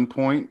actually run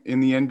point in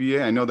the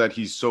NBA? I know that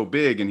he's so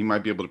big and he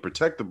might be able to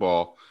protect the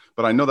ball,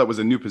 but I know that was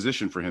a new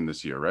position for him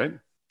this year, right?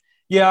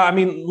 Yeah, I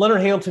mean, Leonard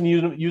Hamilton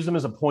used him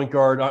as a point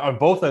guard on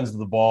both ends of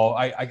the ball.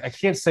 I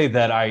can't say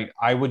that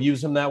I would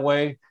use him that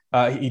way.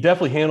 He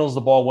definitely handles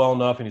the ball well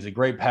enough, and he's a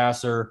great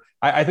passer.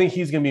 I think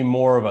he's going to be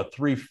more of a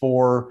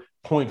 3-4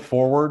 point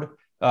forward.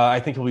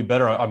 I think he'll be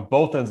better on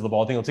both ends of the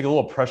ball. I think it'll take a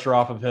little pressure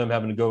off of him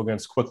having to go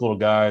against quick little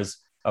guys,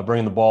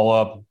 bringing the ball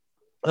up.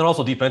 And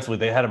also defensively,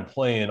 they had him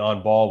playing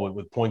on ball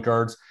with point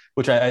guards,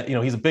 which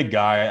he's a big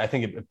guy. I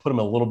think it put him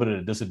a little bit at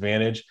a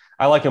disadvantage.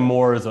 I like him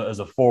more as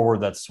a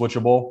forward that's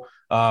switchable.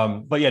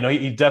 But yeah, no,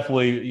 he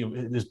definitely,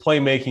 his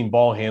playmaking,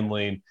 ball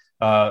handling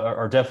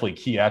are definitely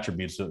key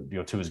attributes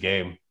to his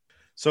game.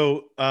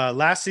 So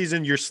last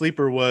season, your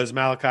sleeper was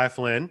Malachi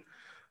Flynn.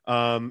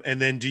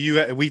 And then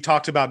we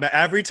talked about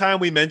every time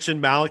we mentioned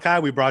Malachi,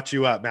 we brought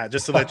you up, Matt,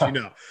 just to let you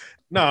know.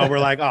 No, we're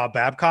like, oh,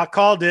 Babcock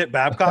called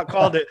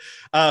it.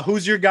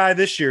 Who's your guy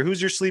this year?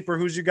 Who's your sleeper?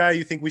 Who's your guy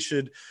you think we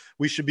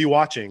should be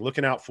watching,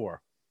 looking out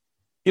for?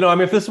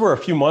 If this were a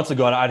few months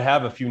ago, I'd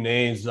have a few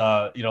names.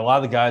 A lot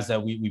of the guys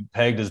that we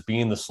pegged as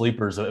being the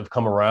sleepers have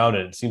come around,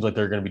 and it seems like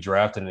they're going to be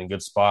drafted in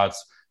good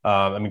spots.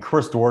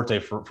 Chris Duarte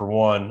for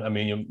one. I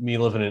mean, me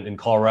living in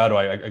Colorado,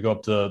 I go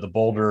up to the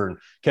Boulder and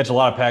catch a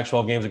lot of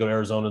Pac-12 games. I go to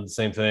Arizona, the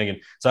same thing. And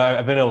so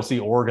I've been able to see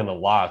Oregon a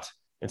lot.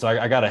 And so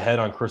I got ahead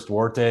on Chris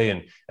Duarte,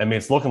 and I mean,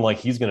 it's looking like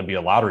he's going to be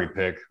a lottery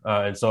pick.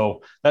 And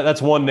so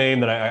that's one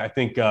name that I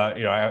think,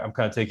 I'm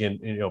kind of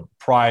taking,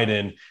 pride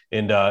in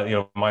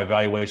my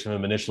evaluation of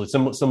him initially,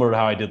 similar to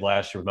how I did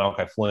last year with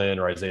Malachi Flynn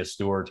or Isaiah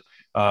Stewart.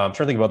 I'm trying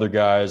to think of other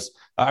guys.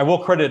 I will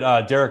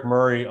credit Derek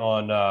Murray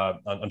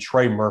on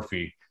Trey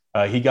Murphy.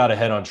 He got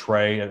ahead on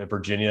Trey at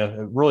Virginia.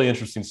 A really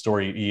interesting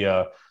story.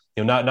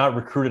 He, not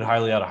recruited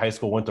highly out of high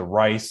school, went to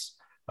Rice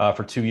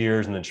for 2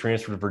 years and then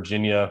transferred to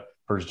Virginia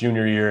for his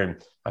junior year. And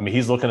I mean,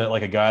 he's looking at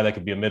like a guy that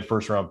could be a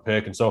mid-first round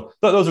pick. And so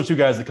those are two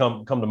guys that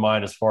come to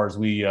mind as far as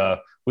we got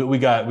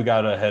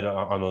ahead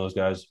on those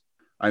guys.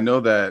 I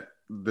know that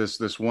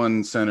this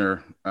one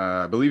center,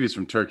 I believe he's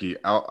from Turkey,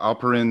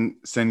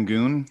 Alperen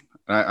Sengun.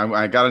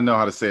 I got to know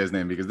how to say his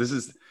name, because this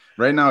is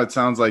right now. It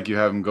sounds like you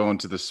have him going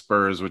to the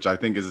Spurs, which I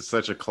think is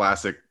such a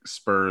classic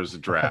Spurs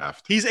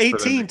draft. He's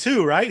 18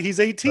 too, right? He's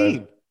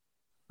 18.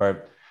 Right.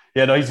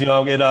 Yeah, no, he's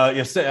young. And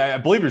I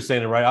believe you're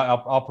saying it right.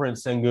 Alperen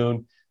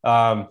Sengun.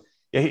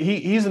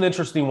 He's an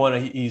interesting one.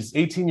 He's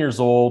 18 years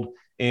old,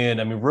 and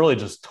I mean, really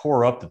just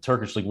tore up the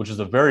Turkish league, which is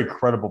a very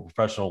credible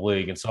professional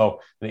league. And so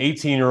an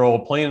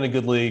 18-year-old playing in a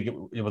good league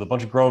with a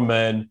bunch of grown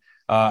men.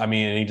 And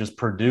he just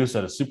produced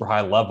at a super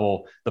high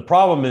level. The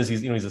problem is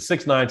he's a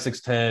 6'9",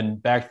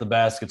 6'10", back to the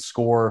basket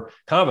scorer,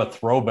 kind of a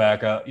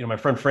throwback. My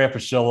friend Fran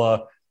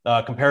Fraschilla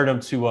compared him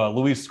to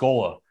Luis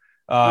Scola.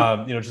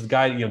 Just a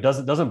guy,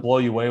 doesn't blow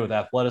you away with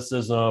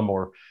athleticism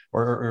or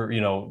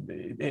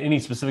any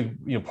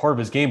specific, part of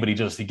his game, but he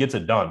gets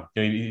it done.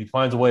 He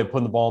finds a way of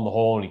putting the ball in the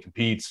hole and he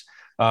competes.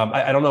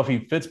 I don't know if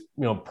he fits,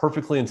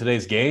 perfectly in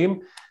today's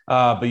game,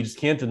 but you just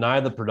can't deny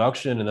the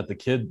production and that the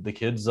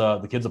kid's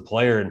a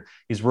player, and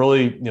he's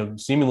really,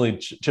 seemingly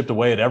chipped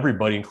away at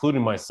everybody,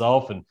 including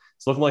myself. And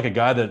it's looking like a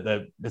guy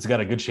that's got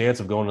a good chance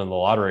of going in the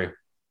lottery.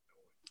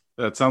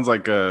 That sounds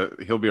like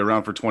he'll be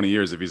around for 20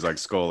 years if he's like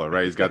Scola,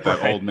 right? He's got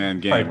that old man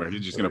game where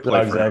he's just going to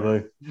play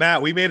forever.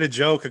 Matt, we made a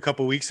joke a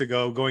couple weeks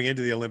ago going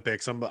into the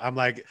Olympics. I'm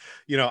like,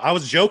 I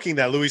was joking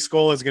that Luis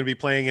Scola is going to be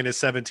playing in his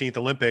 17th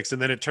Olympics,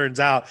 and then it turns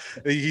out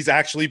he's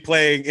actually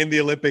playing in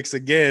the Olympics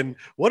again.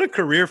 What a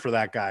career for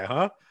that guy,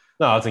 huh?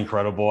 No, it's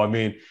incredible. I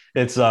mean,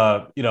 it's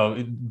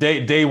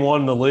day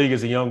one in the league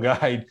as a young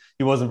guy,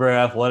 he wasn't very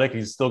athletic.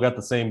 He's still got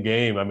the same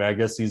game. I mean, I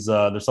guess he's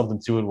there's something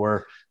to it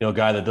where a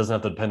guy that doesn't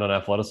have to depend on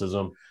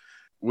athleticism.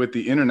 With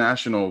the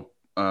international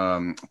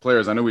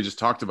players, I know we just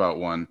talked about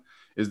one.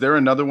 Is there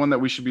another one that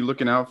we should be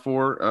looking out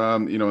for?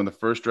 In the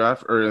first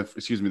draft,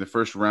 the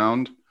first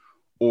round,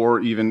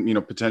 or even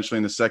potentially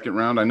in the second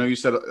round. I know you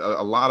said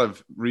a lot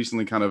of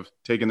recently kind of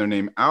taken their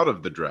name out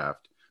of the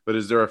draft. But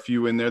is there a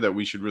few in there that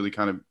we should really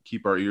kind of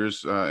keep our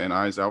ears and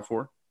eyes out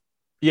for?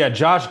 Yeah,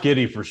 Josh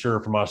Giddey for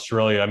sure from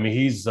Australia. I mean,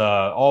 he's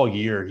all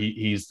year.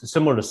 He's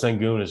similar to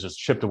Sengun, has just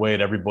chipped away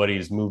at everybody.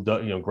 He's moved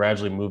up,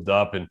 gradually moved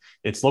up, and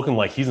it's looking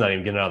like he's not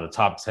even getting out of the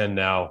top 10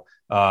 now.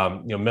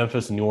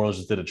 Memphis and New Orleans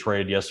just did a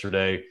trade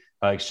yesterday,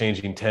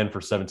 exchanging 10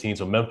 for 17.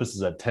 So Memphis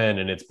is at 10,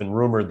 and it's been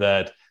rumored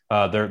that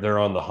they're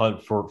on the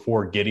hunt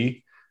for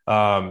Giddey.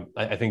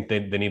 I think they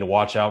need to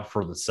watch out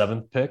for the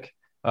 7th pick.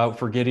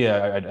 For Giddey,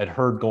 I'd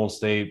heard Golden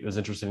State was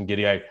interested in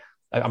Giddey.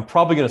 I'm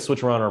probably going to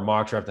switch around our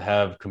mock draft to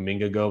have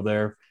Kuminga go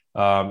there.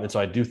 And so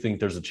I do think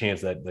there's a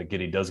chance that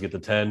Giddey does get the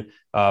 10.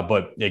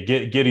 But yeah,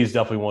 Giddey's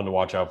definitely one to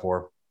watch out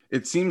for.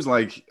 It seems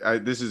like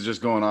this is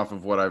just going off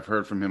of what I've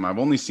heard from him. I've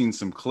only seen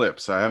some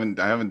clips. I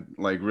haven't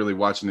like really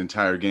watched an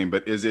entire game,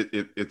 but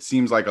it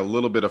seems like a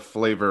little bit of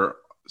flavor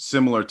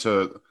similar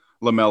to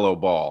LaMelo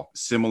Ball,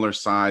 similar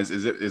size.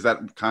 Is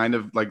that kind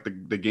of like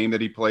the game that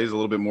he plays, a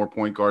little bit more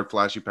point guard,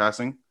 flashy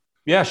passing?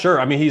 Yeah, sure.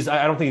 I mean,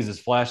 I don't think he's as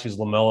flashy as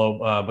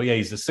LaMelo, but yeah,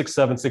 he's a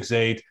 6'7",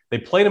 6'8". They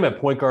played him at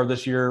point guard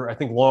this year. I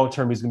think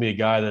long-term he's going to be a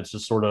guy that's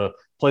just sort of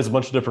plays a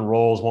bunch of different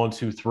roles, 1,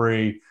 2,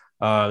 3.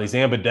 He's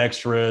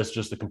ambidextrous,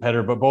 just a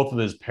competitor, but both of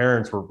his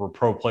parents were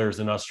pro players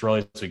in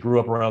Australia, so he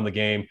grew up around the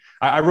game.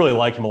 I really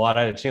like him a lot.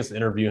 I had a chance to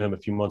interview him a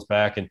few months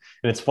back, and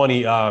it's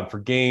funny, for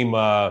game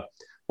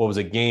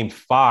Game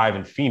 5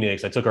 in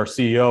Phoenix, I took our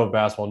CEO of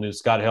Basketball News,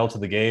 Scott Hale, to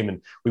the game,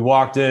 and we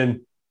walked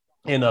in,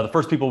 and the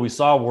first people we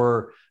saw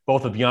were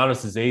both of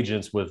Giannis's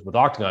agents with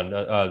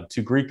Octagon,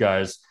 2 Greek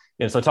guys.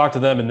 And so I talked to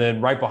them, and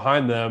then right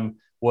behind them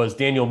was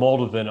Daniel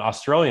Moldovan,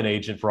 Australian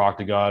agent for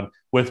Octagon,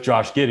 with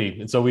Josh Giddey.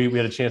 And so we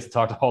had a chance to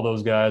talk to all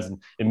those guys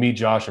and meet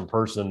Josh in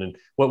person. And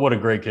what a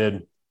great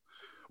kid.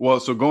 Well,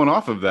 so going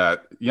off of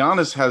that,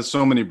 Giannis has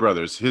so many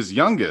brothers. His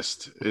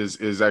youngest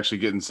is actually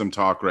getting some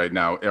talk right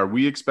now. Are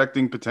we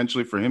expecting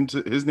potentially for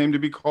his name to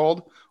be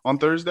called on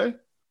Thursday?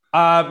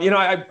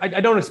 I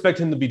don't expect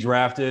him to be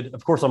drafted.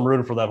 Of course, I'm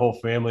rooting for that whole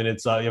family. And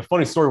it's a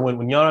funny story. When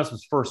Giannis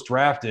was first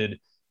drafted,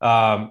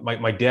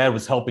 my dad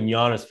was helping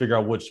Giannis figure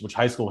out which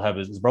high school to have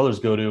his brothers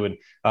go to.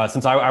 And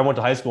since I went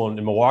to high school in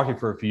Milwaukee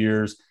for a few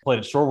years, played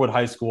at Shorewood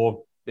High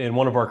School, and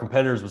one of our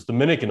competitors was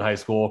Dominican high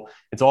school.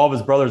 And so all of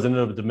his brothers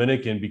ended up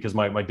Dominican because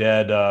my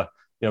dad,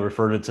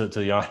 referred it to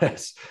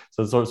Giannis.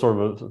 So it's sort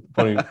of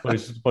a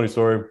funny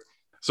story.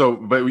 So,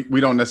 but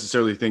we don't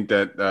necessarily think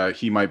that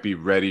he might be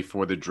ready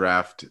for the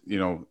draft,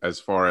 as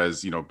far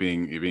as,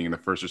 being in the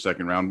first or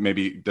second round.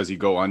 Maybe does he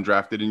go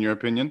undrafted in your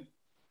opinion?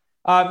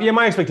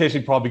 My expectation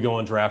would probably go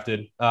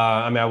undrafted.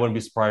 I wouldn't be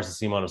surprised to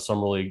see him on a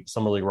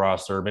summer league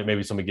roster.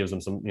 Maybe somebody gives him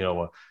some,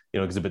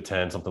 exhibit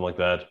 10, something like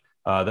that.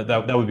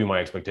 That would be my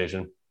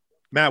expectation.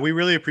 Matt, we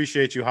really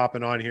appreciate you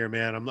hopping on here,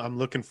 man. I'm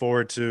looking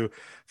forward to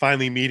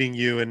finally meeting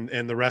you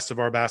and the rest of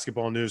our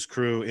Basketball News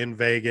crew in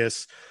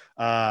Vegas.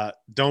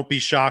 Don't be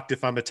shocked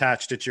if I'm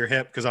attached at your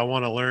hip, because I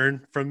want to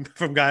learn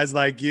from guys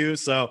like you.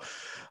 So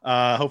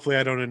hopefully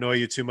I don't annoy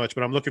you too much,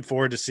 but I'm looking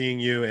forward to seeing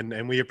you,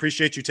 and we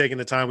appreciate you taking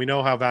the time. We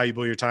know how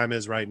valuable your time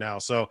is right now.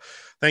 So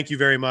thank you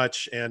very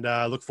much, and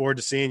look forward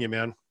to seeing you,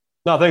 man.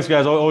 No, thanks,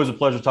 guys. Always a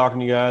pleasure talking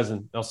to you guys,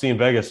 and I'll see you in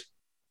Vegas.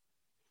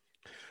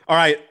 All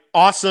right.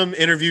 Awesome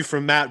interview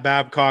from Matt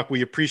Babcock.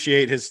 We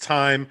appreciate his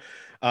time.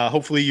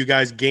 Hopefully you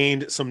guys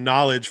gained some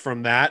knowledge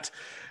from that.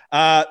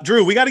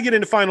 Drew, we got to get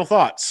into final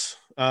thoughts.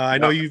 I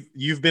know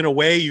you've been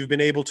away. You've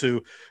been able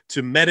to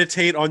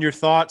meditate on your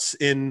thoughts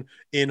in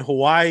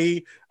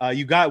Hawaii.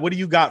 What do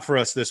you got for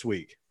us this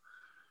week?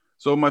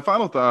 So my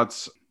final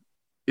thoughts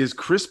is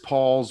Chris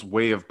Paul's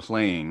way of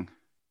playing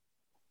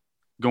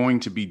going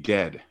to be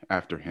dead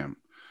after him.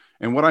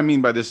 And what I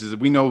mean by this is that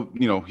we know,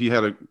 he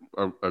had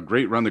a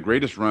great run, the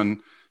greatest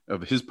run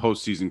of his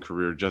postseason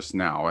career just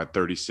now at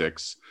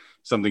 36,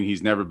 something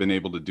he's never been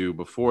able to do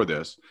before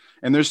this.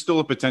 And there's still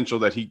a potential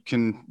that he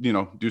can,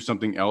 do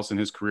something else in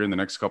his career in the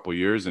next couple of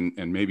years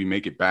and maybe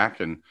make it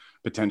back and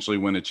potentially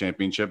win a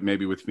championship,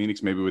 maybe with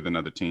Phoenix, maybe with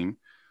another team.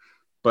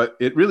 But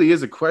it really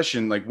is a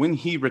question, like when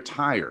he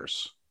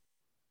retires,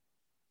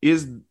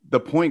 is the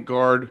point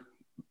guard,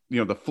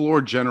 the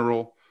floor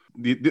general,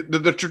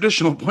 the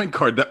traditional point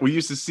guard that we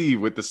used to see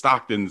with the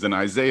Stocktons and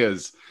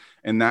Isaiahs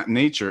and that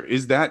nature,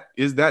 is that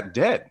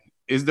dead?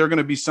 Is there going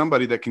to be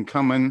somebody that can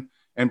come in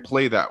and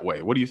play that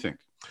way? What do you think?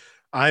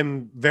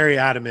 I'm very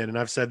adamant, and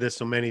I've said this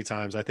so many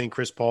times. I think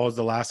Chris Paul is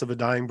the last of a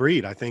dying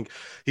breed. I think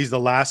he's the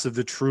last of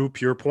the true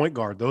pure point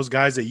guard. Those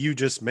guys that you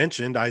just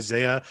mentioned,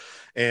 Isaiah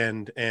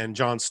and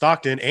John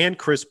Stockton and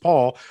Chris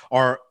Paul,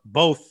 are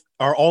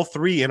all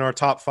three in our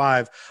top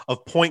 5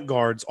 of point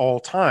guards all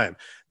time.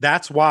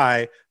 That's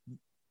why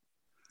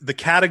the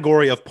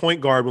category of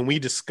point guard, when we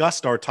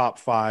discussed our top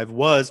 5,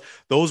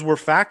 those were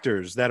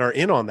factors that are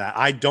in on that.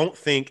 I don't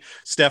think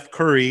Steph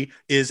Curry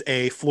is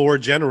a floor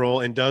general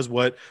and does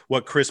what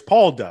Chris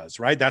Paul does,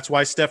 right? That's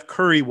why Steph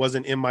Curry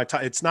wasn't in my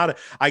top. It's not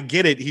I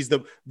get it. He's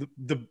the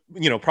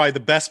probably the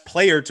best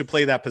player to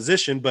play that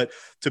position, but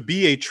to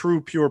be a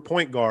true pure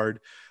point guard,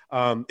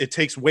 it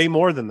takes way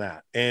more than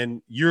that.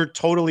 And you're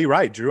totally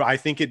right, Drew. I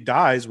think it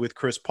dies with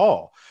Chris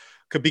Paul,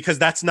 because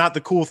that's not the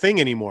cool thing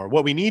anymore.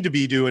 What we need to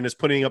be doing is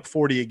putting up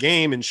 40 a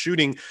game and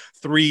shooting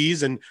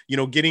threes and,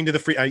 getting to the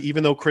free,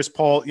 even though Chris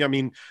Paul,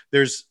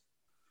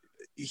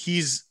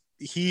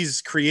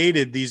 he's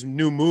created these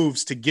new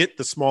moves to get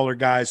the smaller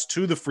guys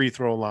to the free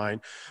throw line,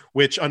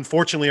 which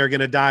unfortunately are going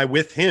to die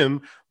with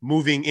him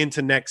moving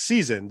into next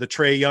season. The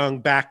Trae Young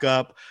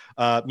backup,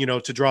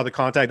 to draw the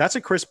contact. That's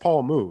a Chris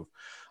Paul move.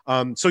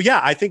 So yeah,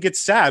 I think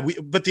it's sad.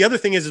 But the other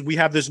thing is we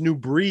have this new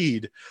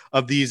breed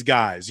of these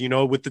guys,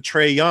 with the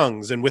Trae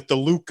Youngs and with the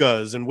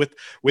Lukas and with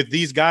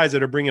these guys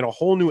that are bringing a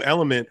whole new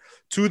element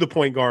to the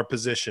point guard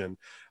position.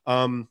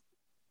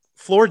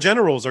 Floor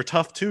generals are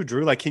tough too,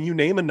 Drew. Like, can you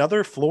name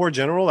another floor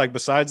general, like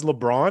besides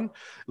LeBron?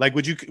 Like,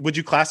 would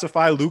you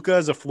classify Luka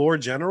as a floor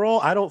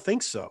general? I don't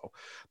think so,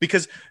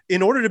 because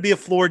in order to be a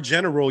floor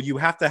general, you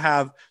have to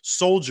have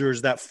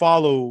soldiers that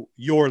follow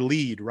your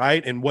lead,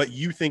 right? And what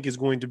you think is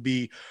going to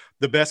be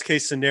the best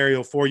case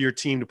scenario for your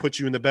team to put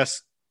you in the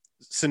best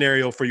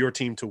scenario for your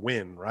team to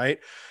win, right?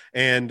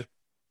 And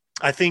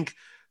I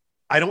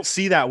don't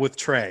see that with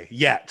Trae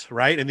yet,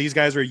 right? And these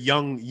guys are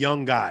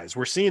young guys.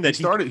 We're seeing that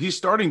he's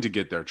starting to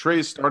get there. Trae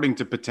is starting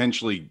to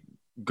potentially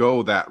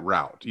go that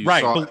route. You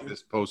saw it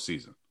this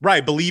postseason.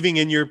 Right, believing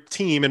in your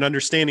team and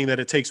understanding that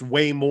it takes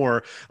way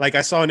more. Like,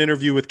 I saw an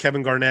interview with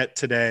Kevin Garnett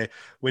today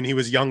when he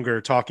was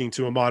younger talking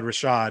to Ahmad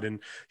Rashad, and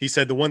he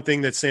said the one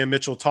thing that Sam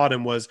Mitchell taught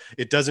him was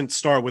it doesn't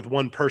start with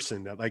one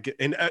person.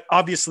 And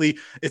obviously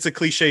it's a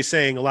cliche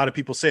saying, a lot of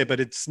people say it, but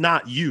it's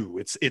not you.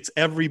 It's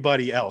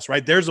everybody else,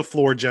 right? There's a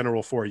floor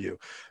general for you,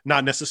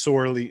 not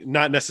necessarily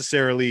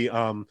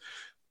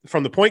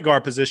from the point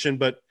guard position,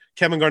 but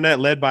Kevin Garnett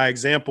led by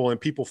example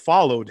and people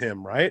followed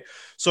him, right?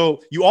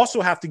 So you also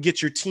have to get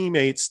your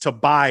teammates to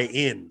buy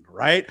in,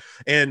 right?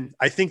 And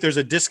I think there's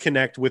a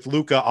disconnect with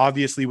Luka,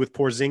 obviously with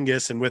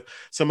Porzingis and with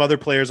some other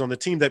players on the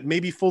team that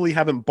maybe fully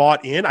haven't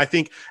bought in. I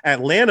think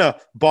Atlanta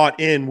bought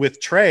in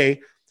with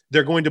Trae.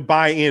 They're going to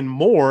buy in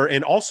more.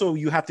 And also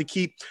you have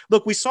to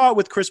look, we saw it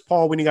with Chris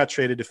Paul when he got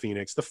traded to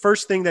Phoenix. The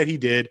first thing that he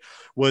did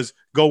was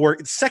go work.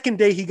 The second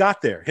day he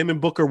got there, him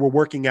and Booker were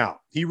working out.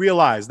 He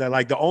realized that,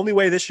 like, the only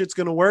way this shit's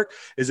going to work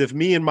is if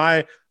me and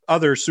my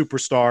other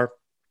superstar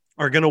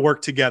are going to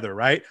work together,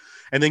 right?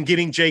 And then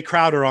getting Jay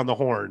Crowder on the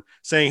horn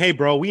saying, hey,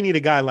 bro, we need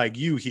a guy like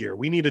you here.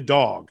 We need a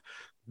dog.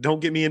 Don't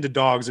get me into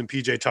dogs and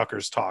PJ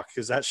Tucker's talk,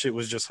 because that shit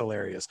was just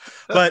hilarious.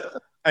 But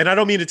and I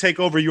don't mean to take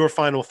over your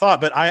final thought,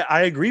 but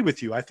I agree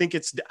with you. I think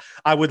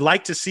I would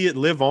like to see it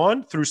live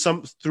on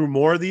through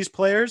more of these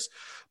players,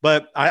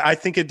 but I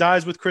think it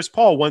dies with Chris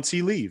Paul once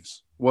he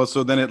leaves. Well,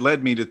 so then it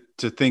led me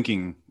to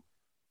thinking,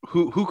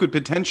 who could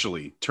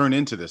potentially turn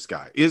into this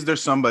guy? Is there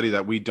somebody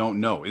that we don't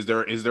know? Is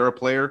there a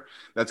player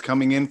that's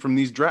coming in from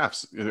these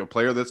drafts, a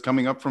player that's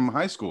coming up from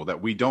high school that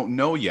we don't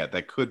know yet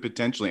that could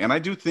potentially? And I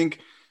do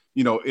think,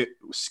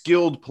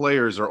 skilled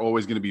players are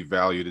always going to be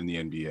valued in the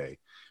NBA,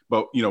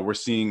 but we're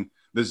seeing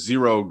the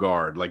zero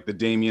guard, like the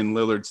Damian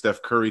Lillard,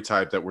 Steph Curry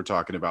type that we're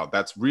talking about.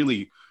 That's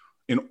really,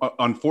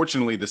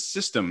 unfortunately, the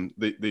system,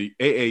 the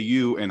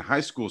AAU and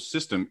high school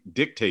system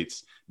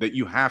dictates that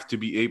you have to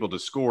be able to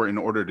score in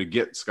order to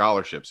get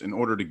scholarships, in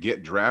order to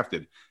get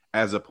drafted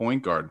as a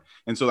point guard.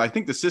 And so I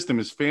think the system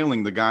is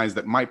failing the guys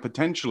that might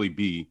potentially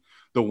be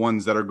the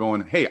ones that are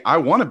going, hey, I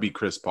want to be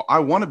Chris Paul. I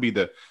want to be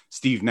the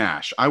Steve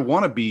Nash. I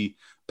want to be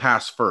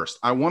pass first.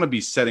 I want to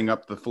be setting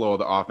up the flow of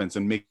the offense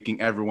and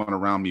making everyone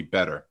around me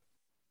better.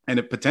 And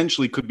it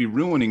potentially could be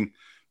ruining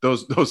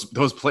those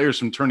players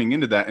from turning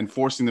into that and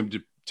forcing them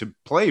to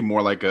play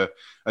more like a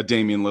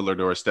Damian Lillard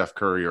or a Steph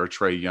Curry or a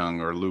Trae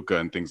Young or Luka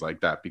and things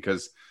like that,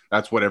 because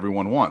that's what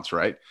everyone wants,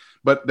 right?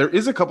 But there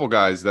is a couple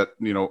guys that,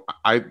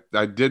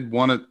 I did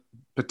want to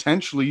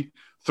potentially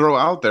throw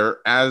out there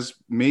as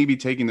maybe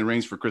taking the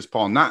reins for Chris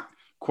Paul. Not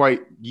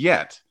quite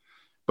yet,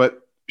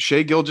 but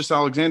Shai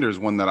Gilgeous-Alexander is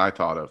one that I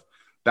thought of.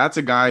 That's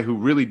a guy who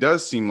really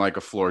does seem like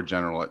a floor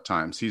general at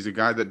times. He's a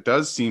guy that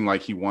does seem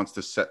like he wants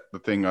to set the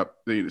thing up,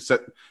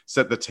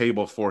 set the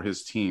table for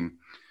his team.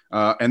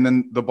 And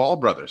then the Ball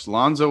brothers,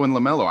 Lonzo and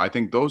LaMelo. I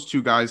think those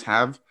two guys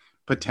have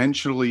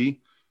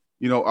potentially,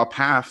 a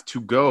path to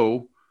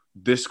go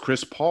this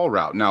Chris Paul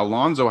route. Now,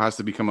 Lonzo has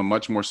to become a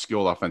much more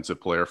skilled offensive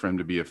player for him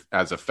to be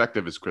as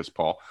effective as Chris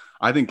Paul.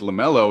 I think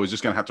LaMelo is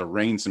just going to have to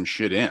rein some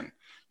shit in.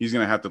 he's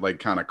going to have to like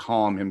kind of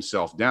calm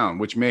himself down,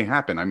 which may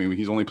happen. I mean,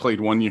 he's only played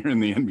 1 year in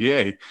the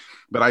NBA,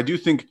 but I do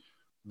think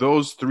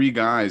those three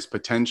guys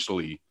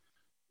potentially,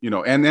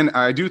 and then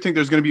I do think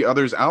there's going to be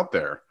others out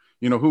there,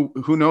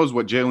 who knows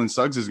what Jalen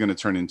Suggs is going to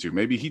turn into.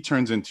 Maybe he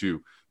turns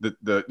into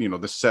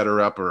the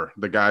setter up, or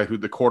the guy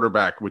the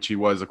quarterback, which he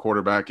was a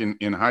quarterback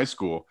in high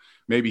school.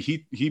 Maybe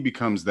he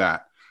becomes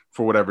that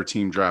for whatever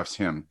team drafts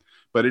him.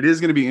 But it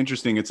is going to be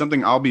interesting. It's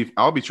something I'll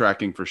be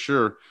tracking for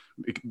sure.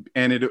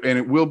 And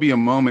it will be a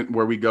moment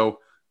where we go,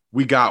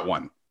 we got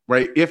one,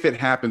 right? If it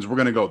happens, we're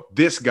going to go,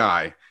 this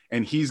guy,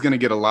 and he's going to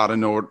get a lot of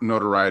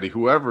notoriety,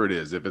 whoever it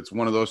is. If it's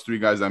one of those three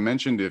guys I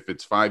mentioned, if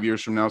it's 5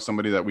 years from now,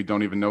 somebody that we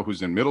don't even know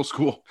who's in middle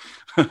school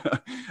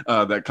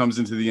that comes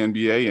into the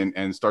NBA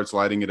and starts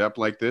lighting it up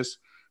like this.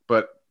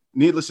 But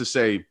needless to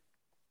say,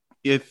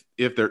 if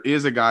there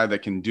is a guy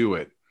that can do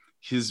it,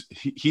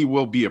 he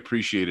will be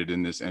appreciated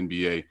in this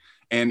NBA.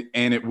 And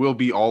it will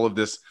be all of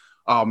this.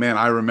 Oh man,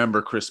 I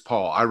remember Chris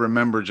Paul. I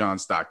remember John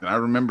Stockton. I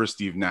remember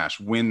Steve Nash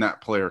when that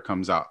player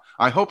comes out.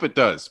 I hope it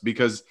does,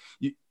 because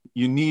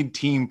you need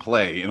team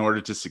play in order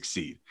to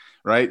succeed,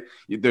 right?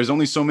 There's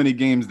only so many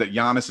games that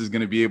Giannis is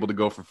going to be able to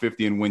go for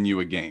 50 and win you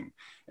a game.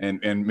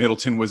 And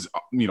Middleton was,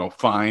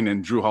 fine,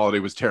 and Drew Holiday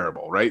was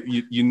terrible, right?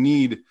 You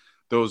need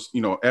those,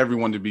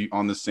 everyone to be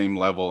on the same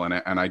level.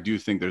 And I do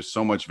think there's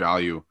so much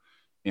value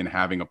in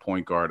having a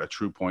point guard, a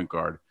true point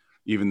guard,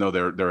 even though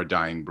they're a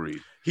dying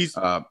breed. That's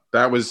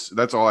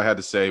all I had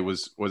to say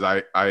was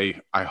I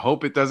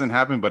hope it doesn't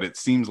happen, but it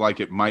seems like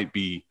it might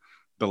be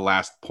the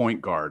last point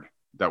guard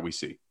that we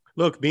see.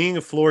 Look, being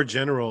a floor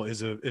general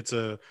it's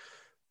a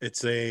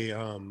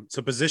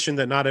position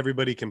that not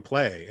everybody can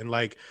play. And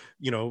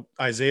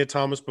Isaiah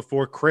Thomas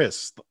before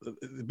Chris,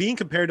 being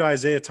compared to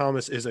Isaiah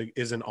Thomas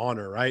is an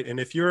honor, right? And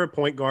if you're a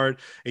point guard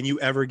and you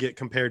ever get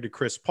compared to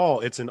Chris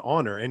Paul, it's an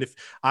honor. And if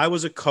I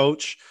was a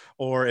coach,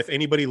 or if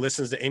anybody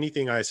listens to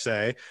anything I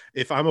say,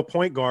 if I'm a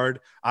point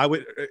guard,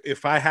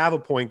 if I have a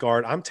point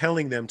guard, I'm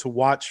telling them to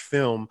watch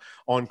film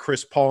on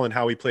Chris Paul and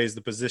how he plays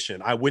the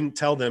position. I wouldn't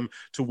tell them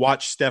to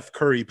watch Steph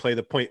Curry play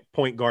the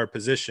point guard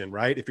position,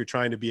 right? If you're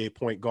trying to be a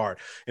point guard.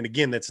 And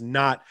again, that's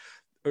not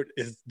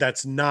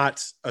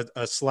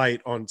a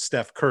slight on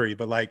Steph Curry,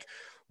 but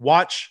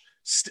watch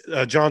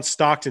John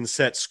Stockton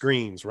set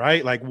screens,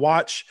 right?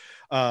 Watch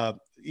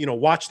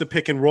the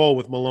pick and roll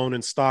with Malone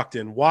and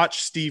Stockton.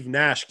 Watch Steve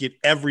Nash get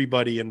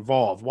everybody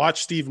involved.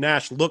 Watch Steve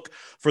Nash look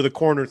for the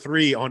corner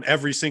three on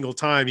every single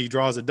time he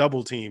draws a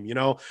double team,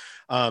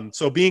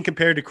 So being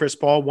compared to Chris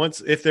Paul,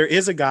 if there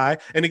is a guy,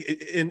 and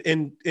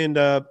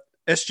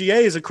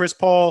SGA is a Chris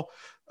Paul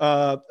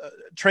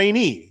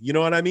trainee, you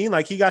know what I mean?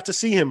 He got to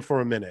see him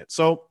for a minute.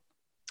 So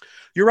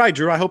you're right,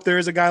 Drew. I hope there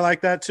is a guy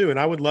like that too. And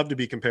I would love to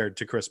be compared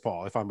to Chris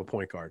Paul if I'm a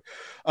point guard.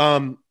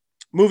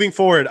 Moving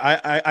forward,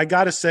 I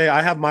got to say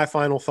I have my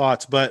final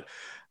thoughts, but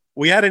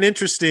we had an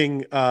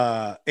interesting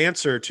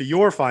answer to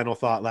your final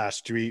thought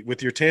last week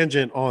with your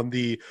tangent on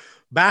the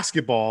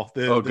basketball,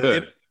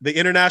 the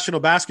international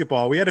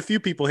basketball. We had a few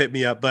people hit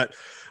me up, but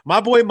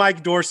my boy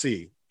Mike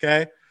Dorsey,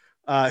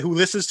 who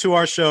listens to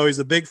our show, he's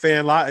a big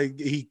fan.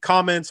 He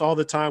comments all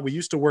the time. We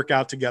used to work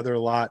out together a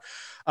lot.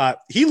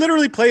 He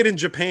literally played in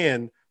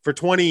Japan for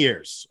 20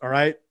 years, all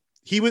right?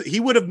 He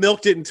would have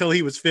milked it until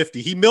he was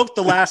 50. He milked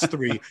the last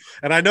three.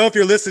 And I know if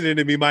you're listening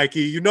to me,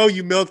 Mikey, you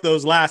milked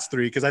those last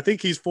three, because I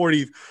think he's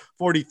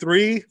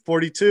 43,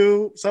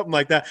 42, something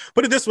like that.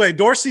 Put it this way,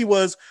 Dorsey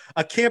was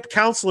a camp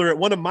counselor at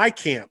one of my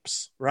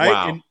camps, right?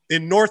 Wow.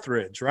 In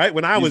Northridge, right?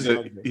 When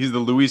he's the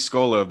Luis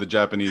Scola of the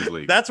Japanese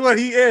league. That's what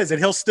he is, and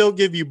he'll still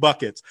give you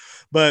buckets.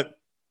 But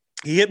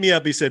he hit me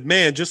up. He said,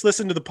 man, just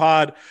listen to the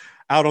pod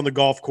out on the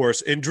golf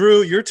course. And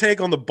Drew, your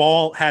take on the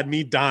ball had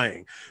me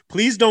dying.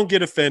 Please don't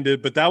get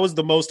offended, but that was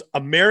the most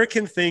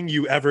American thing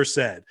you ever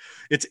said.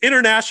 It's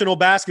international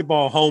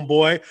basketball,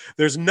 homeboy.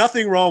 There's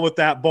nothing wrong with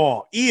that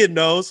ball. Ian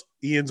knows.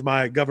 Ian's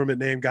my government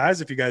name,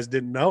 guys, if you guys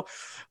didn't know.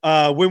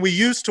 When we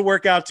used to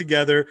work out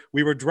together,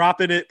 we were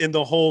dropping it in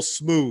the hole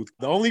smooth.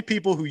 The only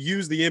people who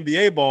use the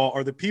NBA ball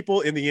are the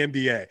people in the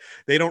NBA.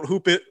 They don't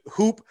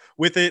hoop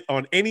with it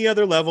on any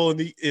other level in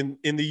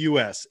the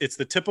US. It's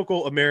the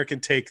typical American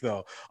take,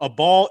 though. A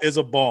ball is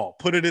a ball.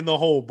 Put it in the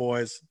hole,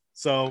 boys.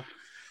 So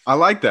I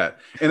like that.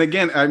 And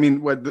again, I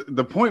mean,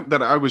 the point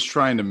that I was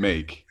trying to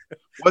make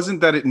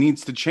wasn't that it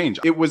needs to change.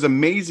 It was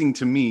amazing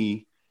to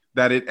me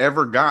that it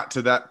ever got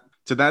to that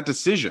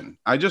decision.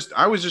 I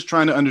was just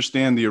trying to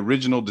understand the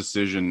original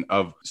decision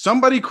of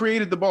somebody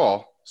created the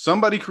ball.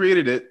 Somebody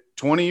created it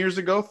 20 years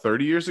ago,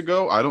 30 years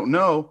ago. I don't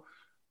know.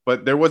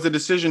 But there was a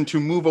decision to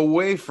move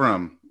away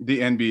from the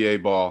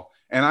NBA ball.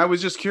 And I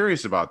was just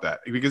curious about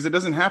that, because it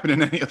doesn't happen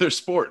in any other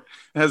sport.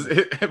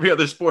 Every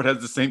other sport has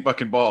the same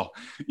fucking ball.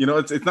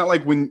 It's not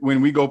like when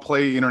we go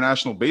play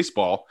international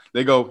baseball,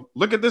 they go,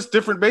 look at this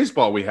different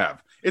baseball we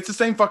have. It's the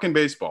same fucking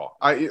baseball.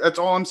 That's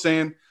all I'm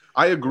saying.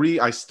 I agree.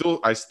 I still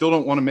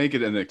don't want to make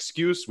it an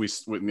excuse.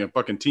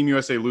 Fucking Team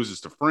USA loses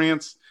to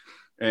France.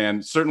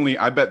 And certainly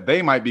I bet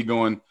they might be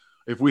going,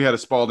 if we had a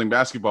Spalding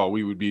basketball,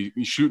 we would be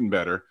shooting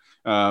better.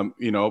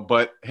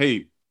 But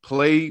hey,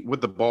 play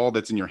with the ball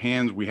that's in your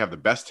hands. We have the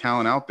best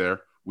talent out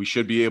there. We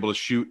should be able to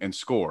shoot and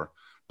score.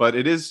 But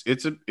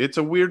it's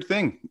a weird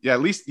thing. Yeah,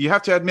 at least you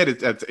have to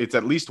admit it's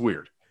at least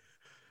weird.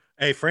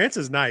 Hey, France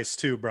is nice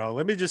too, bro.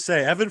 Let me just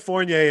say, Evan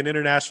Fournier in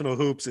international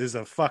hoops is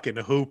a fucking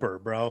hooper,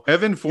 bro.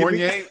 Evan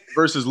Fournier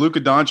versus Luka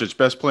Doncic,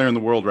 best player in the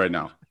world right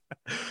now.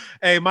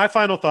 Hey, my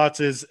final thoughts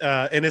is,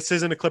 and this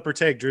isn't a Clipper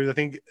take, Drew. I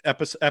think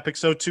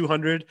episode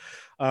 200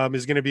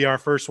 is going to be our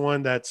first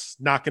one that's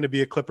not going to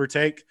be a Clipper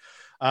take.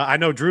 I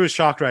know Drew is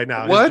shocked right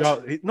now.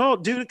 What? No,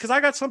 dude, because I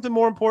got something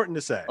more important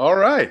to say. All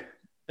right.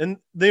 And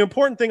the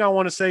important thing I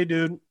want to say,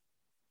 dude,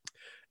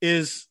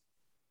 is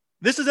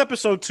this is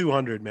episode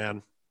 200,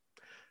 man.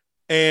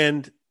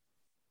 And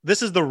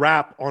this is the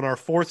wrap on our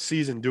 4th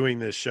season doing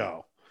this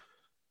show.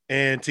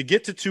 And to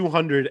get to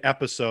 200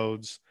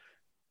 episodes,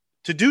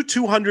 to do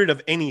 200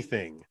 of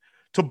anything,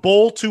 to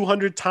bowl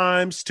 200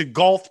 times, to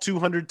golf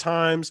 200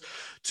 times,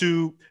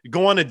 to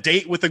go on a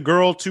date with a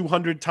girl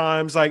 200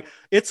 times, like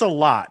it's a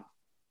lot.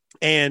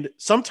 And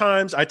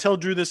sometimes I tell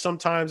Drew this,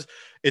 sometimes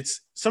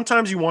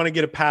you want to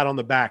get a pat on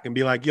the back and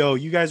be like, yo,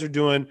 you guys you're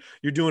doing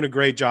a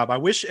great job. I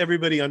wish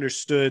everybody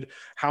understood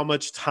how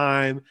much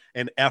time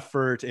and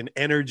effort and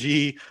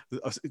energy,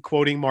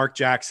 quoting Mark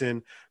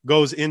Jackson,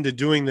 goes into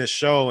doing this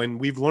show. And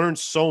we've learned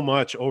so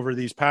much over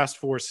these past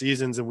 4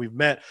 seasons, and we've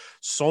met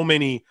so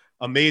many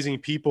amazing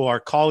people. Our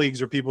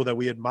colleagues are people that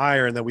we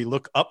admire and that we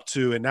look up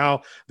to. And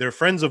now they're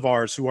friends of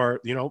ours who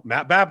are,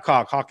 Matt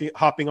Babcock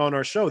hopping on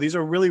our show. These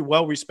are really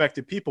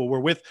well-respected people.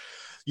 We're with,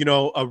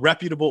 a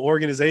reputable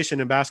organization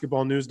in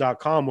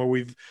basketballnews.com where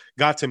we've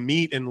got to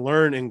meet and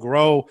learn and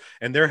grow,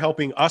 and they're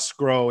helping us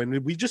grow.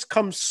 And we just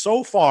come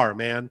so far,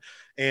 man.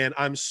 And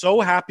I'm so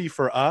happy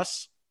for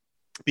us,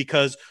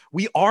 because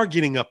we are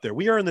getting up there.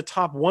 We are in the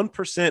top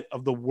 1%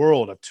 of the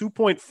world, of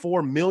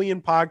 2.4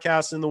 million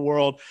podcasts in the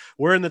world.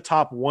 We're in the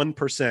top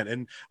 1%.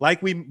 And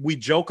like we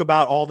joke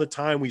about all the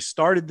time, we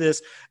started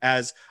this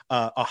as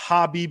a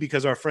hobby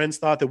because our friends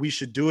thought that we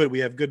should do it. We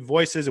have good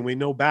voices and we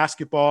know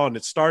basketball. And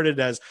it started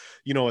as,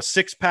 a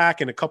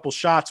 6-pack and a couple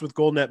shots with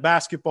Golden Net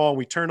Basketball. And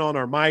we turn on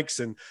our mics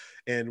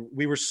and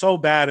we were so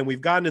bad. And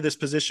we've gotten to this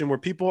position where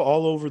people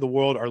all over the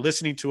world are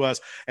listening to us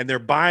and they're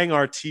buying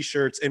our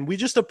t-shirts. And we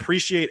just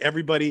appreciate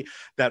everybody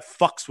that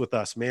fucks with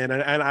us, man.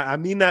 And I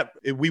mean that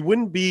we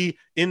wouldn't be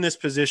in this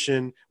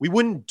position. We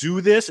wouldn't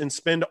do this and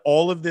spend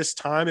all of this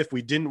time if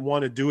we didn't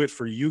want to do it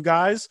for you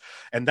guys.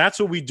 And that's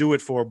what we do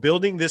it for,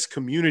 building this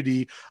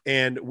community.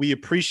 And we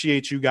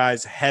appreciate you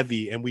guys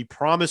heavy. And we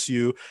promise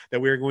you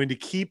that we're going to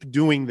keep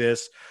doing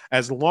this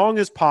as long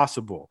as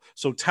possible.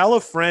 So tell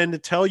a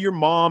friend, tell your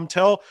mom,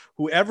 tell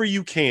whoever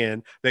you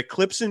can that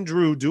Clips and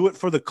Drew do it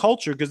for the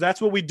culture, because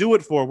that's what we do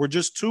it for. We're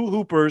just 2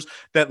 hoopers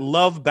that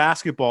love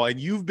basketball, and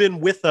you've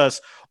been with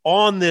us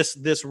on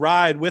this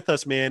ride with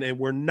us, man, and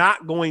we're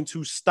not going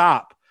to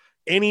stop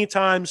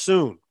anytime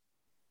soon.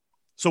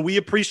 So we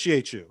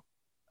appreciate you.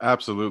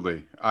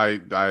 Absolutely.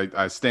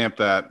 I stamp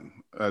that.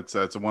 That's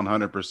a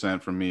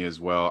 100% from me as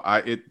well.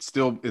 It's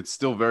still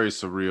very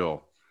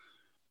surreal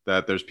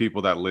that there's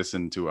people that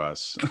listen to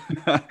us.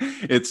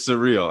 It's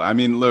surreal. I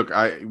mean, look,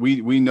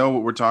 we know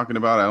what we're talking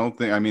about.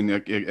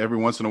 Every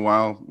once in a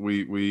while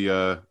we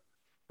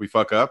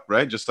fuck up,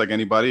 right? Just like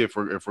anybody, if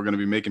we're going to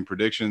be making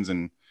predictions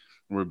and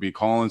we'll be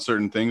calling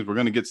certain things, we're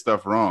going to get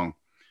stuff wrong.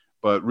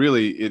 But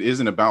really, it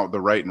isn't about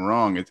the right and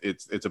wrong.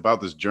 It's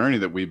about this journey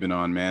that we've been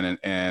on, man.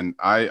 And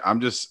I'm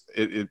just,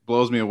 it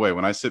blows me away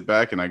when I sit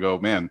back and I go,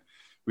 man,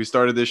 we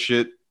started this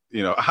shit,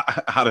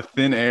 out of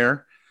thin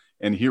air.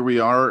 And here we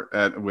are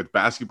with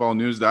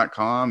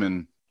basketballnews.com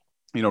and,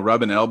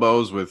 rubbing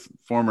elbows with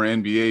former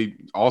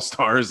NBA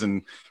All-Stars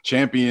and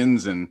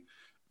champions and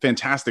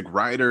fantastic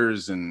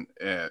writers and,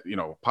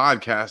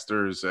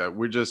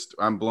 podcasters.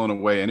 I'm blown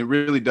away. And it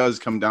really does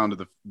come down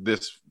to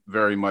this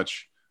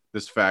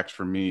fact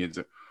for me.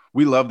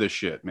 We love this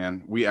shit,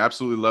 man. We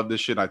absolutely love this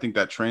shit. I think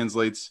that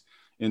translates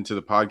into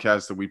the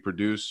podcast that we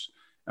produce.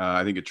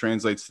 I think it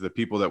translates to the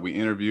people that we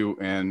interview,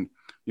 and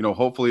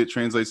hopefully it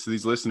translates to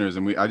these listeners.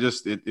 And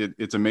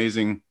it's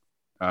amazing.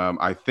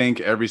 I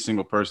thank every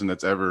single person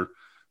that's ever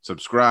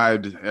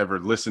subscribed, ever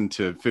listened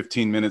to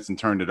 15 minutes and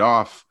turned it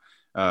off,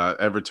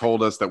 ever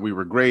told us that we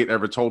were great,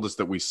 ever told us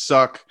that we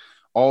suck.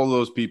 All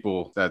those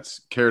people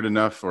that's cared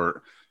enough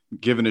or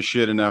given a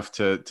shit enough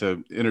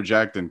to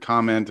interject and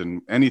comment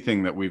and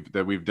anything that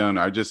we've done.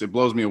 It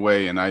blows me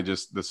away. And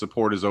the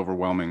support is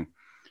overwhelming.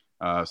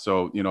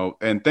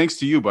 And thanks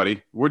to you,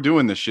 buddy, we're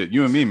doing this shit.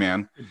 You and me,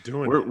 man,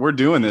 we're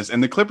doing this.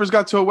 And the Clippers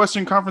got to a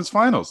Western Conference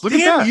Finals. Look at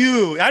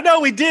that. I know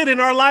we did in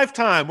our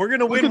lifetime. We're going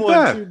to win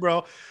one too,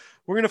 bro.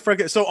 We're going to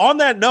forget. So on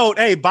that note,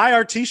 hey, buy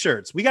our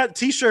t-shirts. We got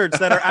t-shirts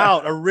that are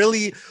out, a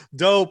really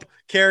dope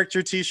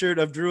character t-shirt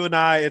of Drew and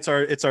I. It's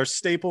our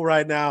staple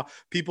right now.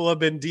 People have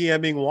been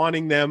DMing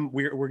wanting them.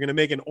 We're going to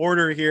make an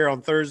order here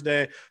on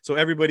Thursday so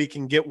everybody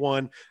can get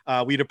one.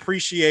 We'd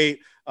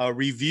appreciate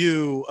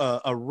review,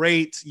 a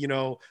rate,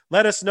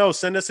 let us know,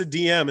 send us a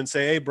DM and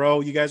say, hey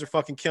bro, you guys are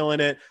fucking killing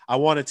it. I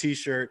want a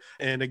t-shirt.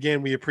 And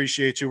again, we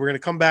appreciate you. We're going to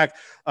come back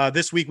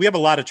this week. We have a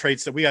lot of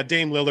trades that we got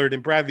Dame Lillard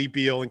and Bradley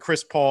Beal and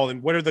Chris Paul,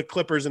 and what are the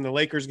Clippers and the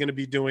Lakers going to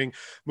be doing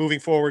moving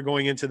forward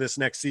going into this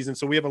next season.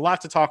 So we have a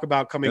lot to talk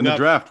about coming up. And the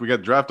draft, we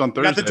got draft on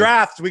Thursday. We got the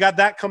draft. We got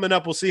that coming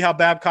up. We'll see how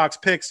Babcock's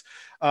picks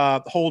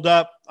hold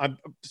up. I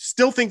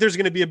still think there's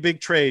going to be a big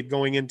trade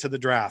going into the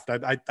draft.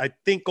 I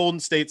think Golden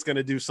State's going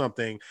to do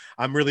something.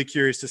 I'm really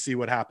curious to see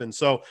what happens.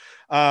 So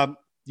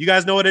you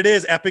guys know what it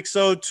is.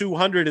 Episode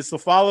 200. It's the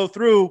follow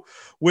through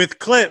with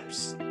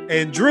Clips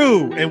and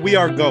Drew, and we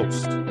are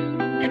Ghost.